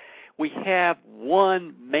Parkinson's. We have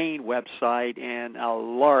one main website and a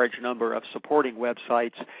large number of supporting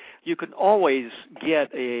websites. You can always get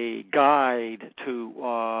a guide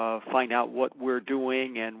to find out what we're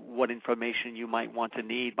doing and what information you might want to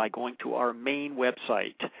need by going to our main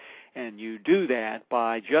website. And you do that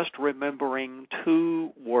by just remembering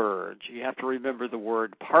 2 words. You have to remember the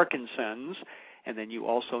word Parkinson's, and then you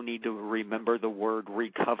also need to remember the word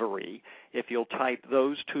recovery. If you'll type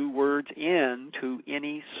those 2 words into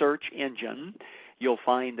any search engine, you'll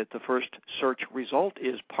find that the first search result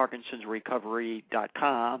is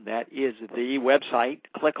parkinsonsrecovery.com. That is the website.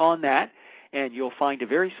 Click on that, and you'll find a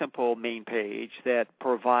very simple main page that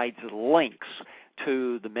provides links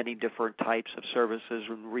to the many different types of services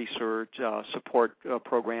and research support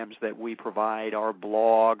programs that we provide, our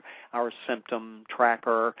blog, our symptom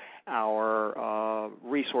tracker, our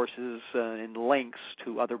resources and links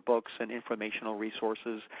to other books and informational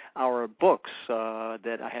resources, our books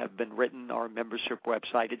that have been written, our membership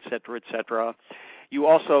website, et cetera. You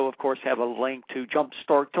also, of course, have a link to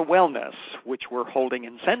Jumpstart to Wellness, which we're holding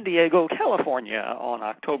in San Diego, California on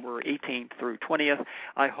October 18th through 20th.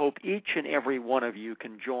 I hope each and every one of you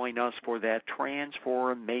can join us for that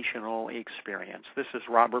transformational experience. This is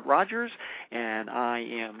Robert Rogers, and I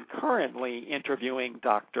am currently interviewing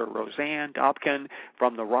Dr. Roseanne Dobkin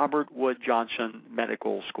from the Robert Wood Johnson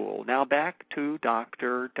Medical School. Now back to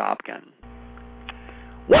Dr. Dobkin.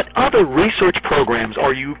 What other research programs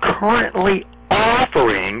are you currently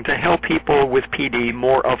offering to help people with PD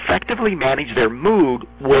more effectively manage their mood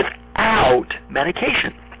without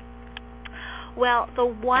medication? Well, the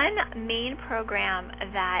one main program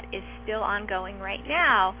that is still ongoing right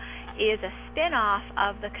now is a spin-off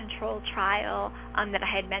of the controlled trial that I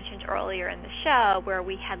had mentioned earlier in the show, where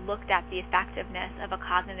we had looked at the effectiveness of a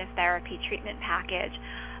cognitive therapy treatment package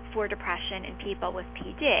for depression in people with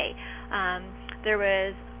PD. There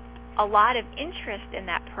was a lot of interest in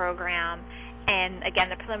that program, and again,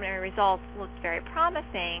 the preliminary results looked very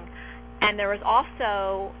promising, and there was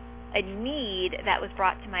also a need that was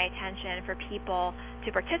brought to my attention for people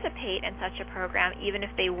to participate in such a program, even if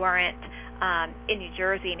they weren't in New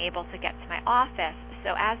Jersey and able to get to my office.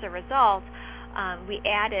 So as a result, we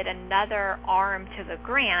added another arm to the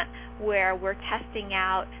grant where we're testing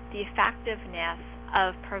out the effectiveness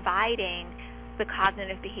of providing the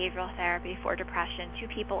cognitive behavioral therapy for depression to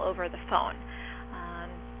people over the phone.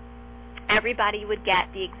 Everybody would get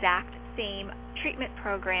the exact same treatment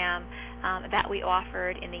program that we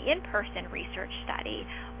offered in the in-person research study,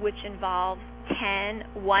 which involves 10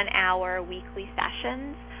 one-hour weekly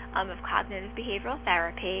sessions of cognitive behavioral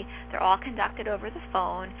therapy. They're all conducted over the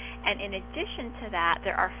phone, and in addition to that,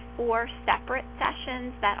 there are 4 separate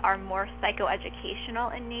sessions that are more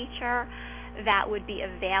psychoeducational in nature that would be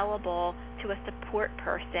available to a support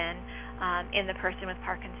person in the person with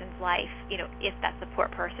Parkinson's life, if that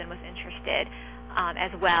support person was interested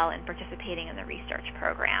as well in participating in the research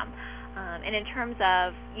program. And in terms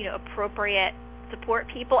of, appropriate support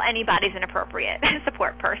people, anybody's an appropriate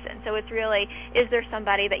support person. So it's really, is there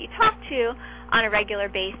somebody that you talk to on a regular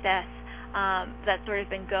basis that's sort of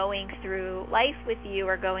been going through life with you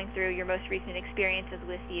or going through your most recent experiences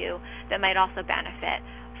with you that might also benefit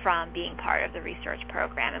from being part of the research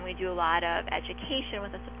program. And we do a lot of education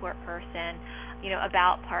with a support person,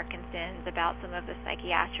 about Parkinson's, about some of the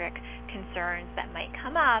psychiatric concerns that might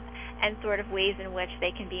come up, and sort of ways in which they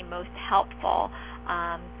can be most helpful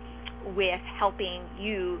with helping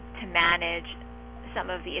you to manage some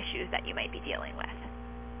of the issues that you might be dealing with.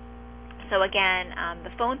 So again, the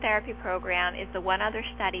phone therapy program is the one other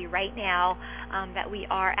study right now that we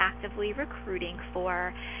are actively recruiting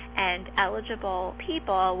for, and eligible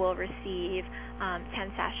people will receive 10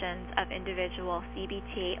 sessions of individual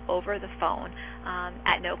CBT over the phone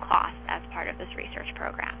at no cost as part of this research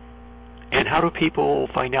program. And how do people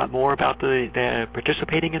find out more about the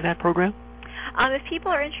participating in that program? If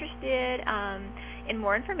people are interested in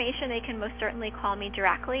more information, they can most certainly call me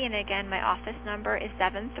directly. And again, my office number is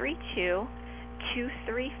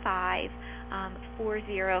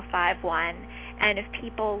 732-235-4051. And if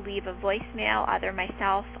people leave a voicemail, either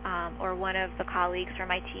myself or one of the colleagues from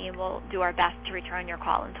my team will do our best to return your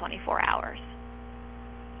call in 24 hours.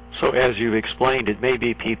 So as you've explained, it may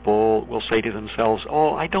be people will say to themselves,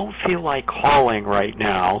 I don't feel like calling right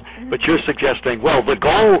now, but you're suggesting, well, the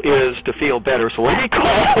goal is to feel better, so let me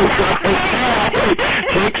call.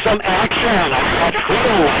 Take some action. I don't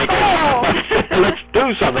feel like it. Let's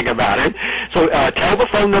do something about it. So tell the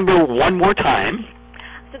phone number one more time.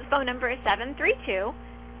 So the phone number is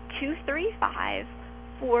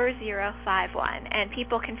 732-235-4051, and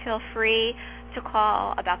people can feel free to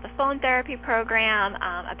call about the phone therapy program,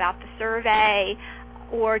 about the survey,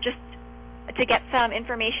 or just to get some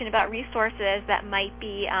information about resources that might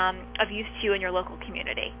be of use to you in your local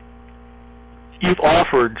community. You've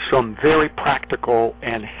offered some very practical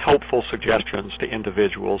and helpful suggestions to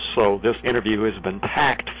individuals, so this interview has been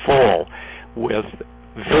packed full with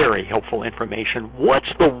very helpful information.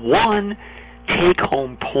 What's the one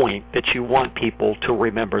take-home point that you want people to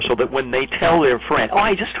remember so that when they tell their friend, oh,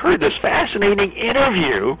 I just heard this fascinating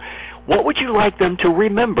interview, what would you like them to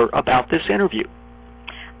remember about this interview?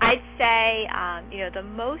 I'd say, the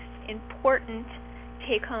most important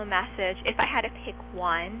take-home message, if I had to pick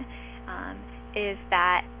one, is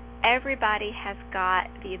that everybody has got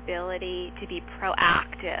the ability to be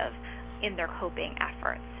proactive in their coping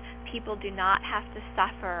efforts. People do not have to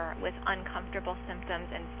suffer with uncomfortable symptoms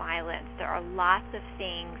in silence. There are lots of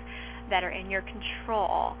things that are in your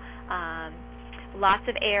control, lots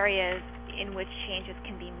of areas in which changes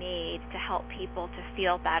can be made to help people to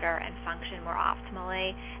feel better and function more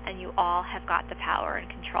optimally, and you all have got the power and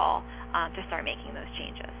control to start making those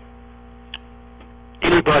changes.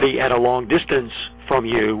 Anybody at a long distance from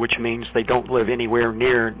you, which means they don't live anywhere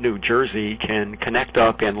near New Jersey, can connect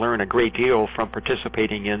up and learn a great deal from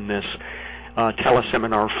participating in this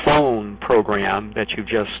teleseminar phone program that you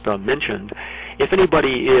just mentioned. If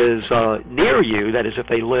anybody is near you, that is if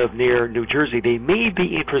they live near New Jersey, they may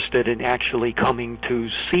be interested in actually coming to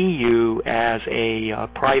see you as a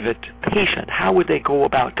private patient. How would they go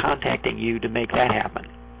about contacting you to make that happen?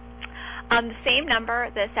 The same number,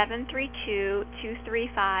 the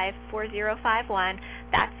 732-235-4051,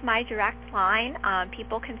 that's my direct line.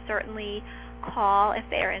 People can certainly call if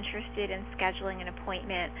they are interested in scheduling an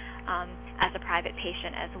appointment as a private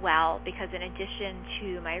patient as well, because in addition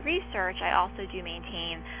to my research, I also do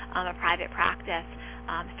maintain a private practice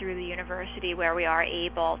through the university where we are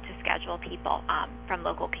able to schedule people from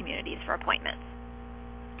local communities for appointments.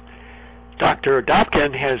 Dr.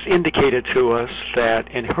 Dobkin has indicated to us that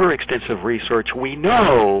in her extensive research, we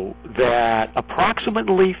know that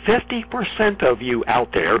approximately 50% of you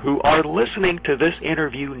out there who are listening to this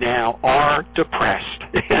interview now are depressed.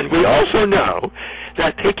 And we also know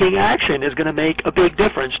that taking action is going to make a big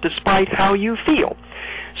difference despite how you feel.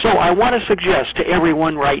 So I want to suggest to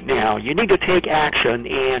everyone right now, you need to take action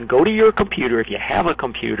and go to your computer, if you have a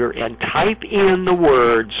computer, and type in the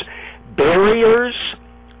words barriers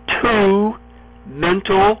to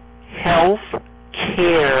mental health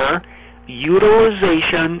care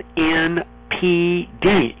utilization in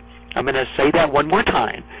PD. I'm going to say that one more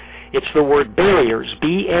time. It's the word barriers,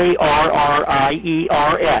 B-A-R-R-I-E-R-S,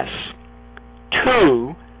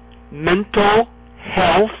 to mental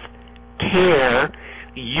health care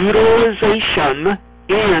utilization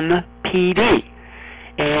in PD.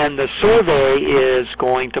 And the survey is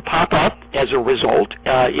going to pop up as a result.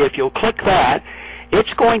 If you'll click that,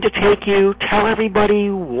 it's going to take you, tell everybody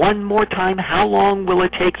one more time, how long will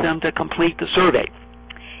it take them to complete the survey?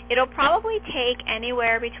 It'll probably take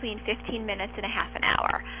anywhere between 15 minutes and a half an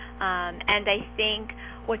hour. And I think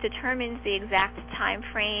what determines the exact time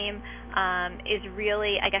frame is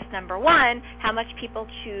really, I guess, number one, how much people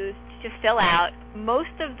choose to fill out.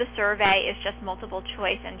 Most of the survey is just multiple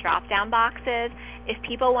choice and drop-down boxes. If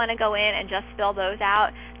people want to go in and just fill those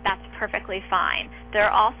out, that's perfectly fine. There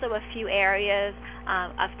are also a few areas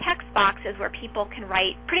of text boxes where people can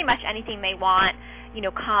write pretty much anything they want,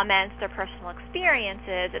 comments, their personal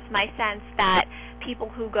experiences. It's my sense that people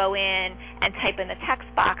who go in and type in the text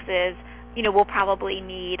boxes will probably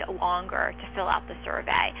need longer to fill out the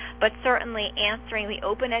survey. But certainly answering the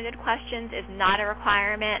open-ended questions is not a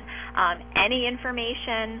requirement. Any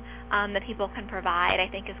information that people can provide, I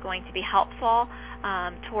think, is going to be helpful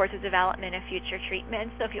towards the development of future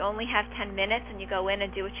treatments. So if you only have 10 minutes and you go in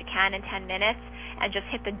and do what you can in 10 minutes and just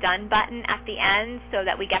hit the done button at the end so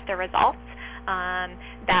that we get the results,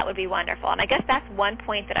 that would be wonderful. And I guess that's one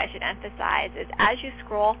point that I should emphasize is as you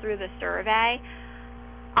scroll through the survey,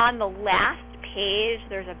 on the last page,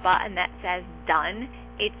 there's a button that says Done.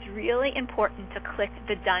 It's really important to click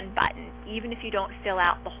the Done button, even if you don't fill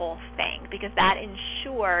out the whole thing, because that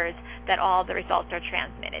ensures that all the results are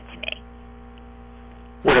transmitted to me.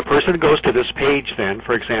 When a person goes to this page then,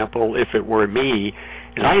 for example, if it were me,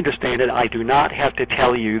 as I understand it, I do not have to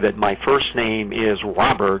tell you that my first name is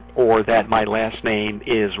Robert or that my last name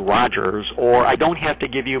is Rogers, or I don't have to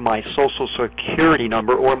give you my Social Security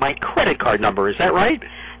number or my credit card number. Is that right?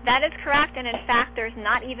 That is correct, and in fact, there's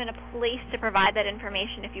not even a place to provide that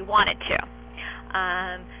information if you wanted to.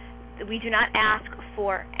 We do not ask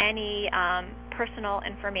for any personal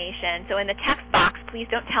information. So in the text box, please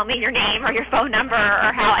don't tell me your name or your phone number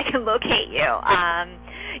or how I can locate you.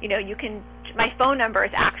 My phone number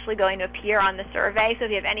is actually going to appear on the survey, so if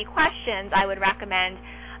you have any questions, I would recommend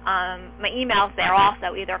my email's there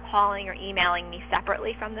also, either calling or emailing me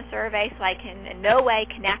separately from the survey so I can in no way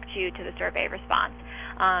connect you to the survey response.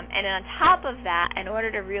 And on top of that, in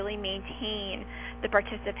order to really maintain the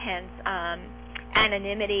participants'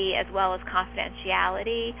 anonymity as well as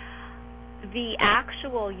confidentiality, the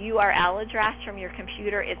actual URL address from your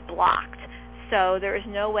computer is blocked. So there is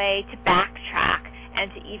no way to backtrack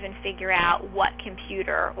and to even figure out what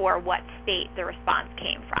computer or what state the response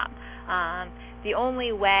came from. The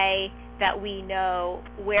only way that we know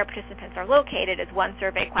where participants are located is one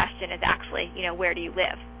survey question is actually, where do you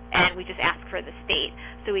live? And we just ask for the state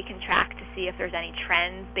so we can track to see if there's any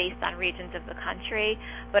trends based on regions of the country.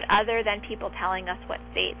 But other than people telling us what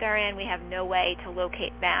state they're in, we have no way to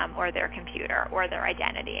locate them or their computer or their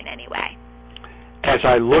identity in any way. As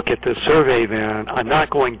I look at this survey then, I'm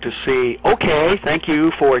not going to see, okay, thank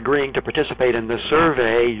you for agreeing to participate in this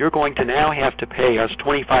survey. You're going to now have to pay us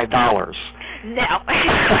 $25. No,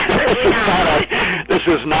 absolutely not. This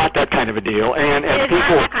is not that kind of a deal. And it is people,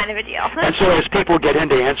 not that kind of a deal. And so as people get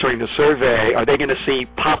into answering the survey, are they going to see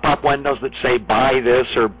pop-up windows that say buy this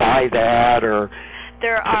or buy that? Or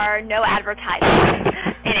there are no advertisements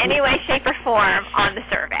in any way, shape, or form on the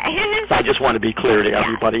survey. I just want to be clear to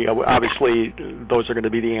everybody. Obviously, those are going to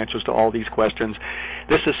be the answers to all these questions.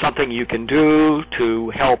 This is something you can do to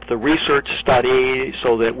help the research study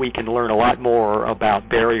so that we can learn a lot more about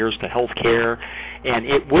barriers to health care. And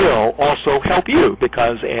it will also help you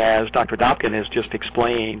because, as Dr. Dobkin has just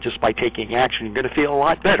explained, just by taking action, you're going to feel a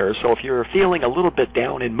lot better. So if you're feeling a little bit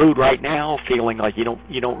down in mood right now, feeling like you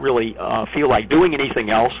don't really feel like doing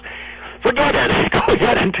anything else, forget it. Go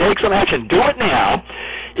ahead and take some action. Do it now.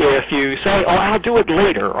 If you say, oh, I'll do it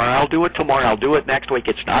later, or I'll do it tomorrow, I'll do it next week,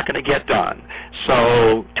 it's not going to get done.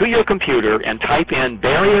 So to your computer and type in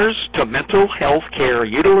barriers to mental health care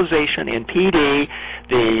utilization in PD.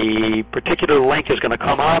 The particular link is going to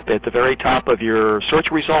come up at the very top of your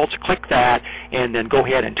search results. Click that, and then go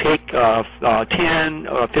ahead and take 10,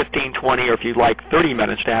 15, 20, or if you'd like 30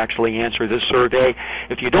 minutes to actually answer this survey.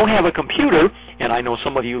 If you don't have a computer, and I know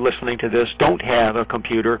some of you listening to this don't have a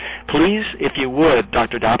computer, please, if you would,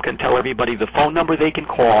 Dr. Dobkin, tell everybody the phone number they can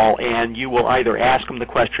call, and you will either ask them the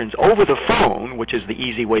questions over the phone, which is the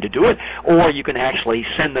easy way to do it, or you can actually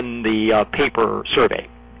send them the paper survey.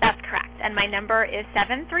 That's correct. And my number is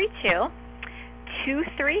 732-235-4051.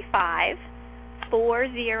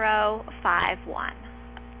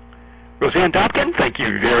 Roseanne Dobkin, thank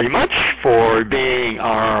you very much for being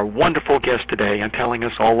our wonderful guest today and telling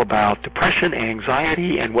us all about depression,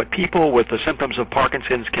 anxiety, and what people with the symptoms of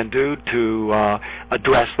Parkinson's can do to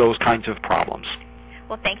address those kinds of problems.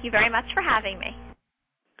 Well, thank you very much for having me.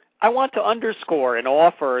 I want to underscore an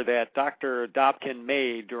offer that Dr. Dobkin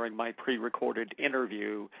made during my pre-recorded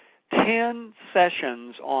interview, 10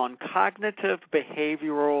 sessions on cognitive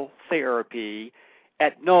behavioral therapy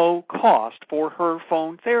at no cost for her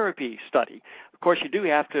phone therapy study. Of course, you do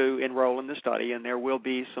have to enroll in the study, and there will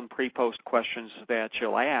be some pre-post questions that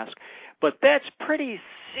you'll ask. But that's pretty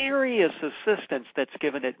serious assistance that's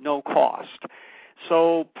given at no cost.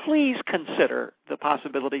 So please consider the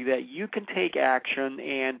possibility that you can take action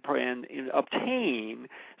and obtain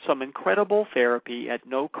some incredible therapy at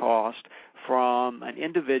no cost from an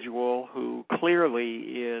individual who clearly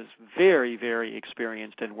is very, very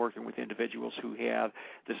experienced in working with individuals who have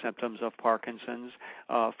the symptoms of Parkinson's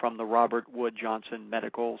from the Robert Wood Johnson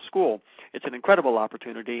Medical School. It's an incredible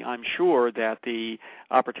opportunity. I'm sure that the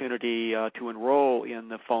opportunity to enroll in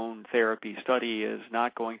the phone therapy study is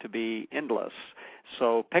not going to be endless.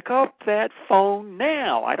 So pick up that phone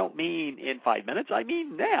now. I don't mean in 5 minutes. I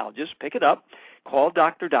mean now. Just pick it up. Call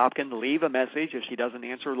Dr. Dobkin, leave a message if she doesn't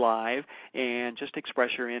answer live, and just express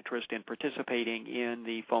your interest in participating in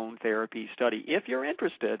the phone therapy study. If you're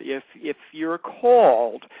interested, if you're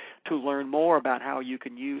called to learn more about how you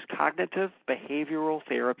can use cognitive behavioral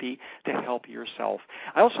therapy to help yourself.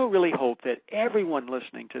 I also really hope that everyone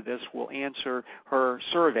listening to this will answer her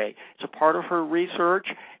survey. It's a part of her research.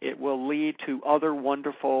 It will lead to other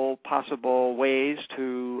wonderful possible ways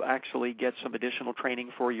to actually get some additional training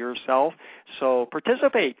for yourself. So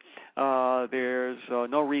participate. There's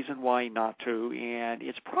no reason why not to, and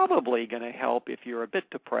it's probably going to help if you're a bit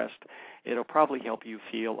depressed. It'll probably help you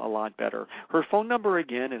feel a lot better. Her phone number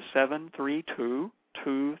again is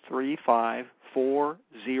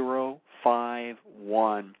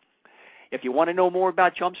 732-235-4051. If you want to know more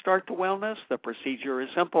about Jumpstart to Wellness, the procedure is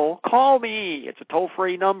simple. Call me. It's a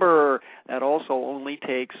toll-free number. That also only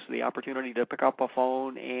takes the opportunity to pick up a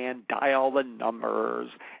phone and dial the numbers.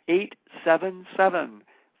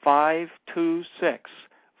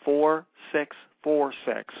 877-526-4646.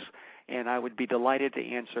 and I would be delighted to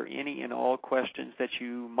answer any and all questions that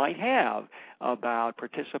you might have about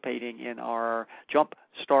participating in our Jump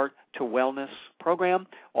Start to Wellness program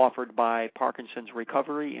offered by Parkinson's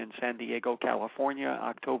Recovery in San Diego, California,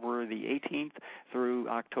 October the 18th through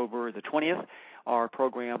October the 20th. Our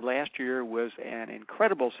program last year was an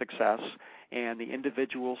incredible success, and the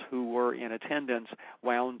individuals who were in attendance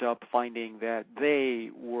wound up finding that they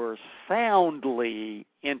were soundly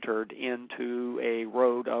entered into a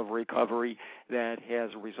road of recovery that has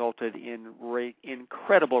resulted in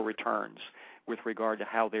incredible returns with regard to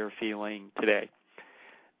how they're feeling today.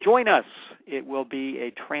 Join us. It will be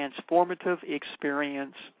a transformative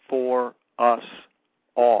experience for us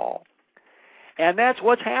all. And that's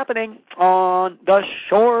what's happening on the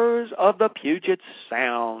shores of the Puget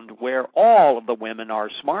Sound, where all of the women are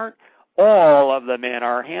smart, all of the men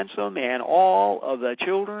are handsome, and all of the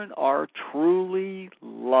children are truly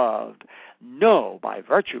loved. Know, by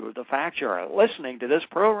virtue of the fact you're listening to this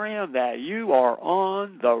program, that you are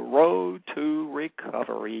on the road to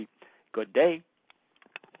recovery. Good day.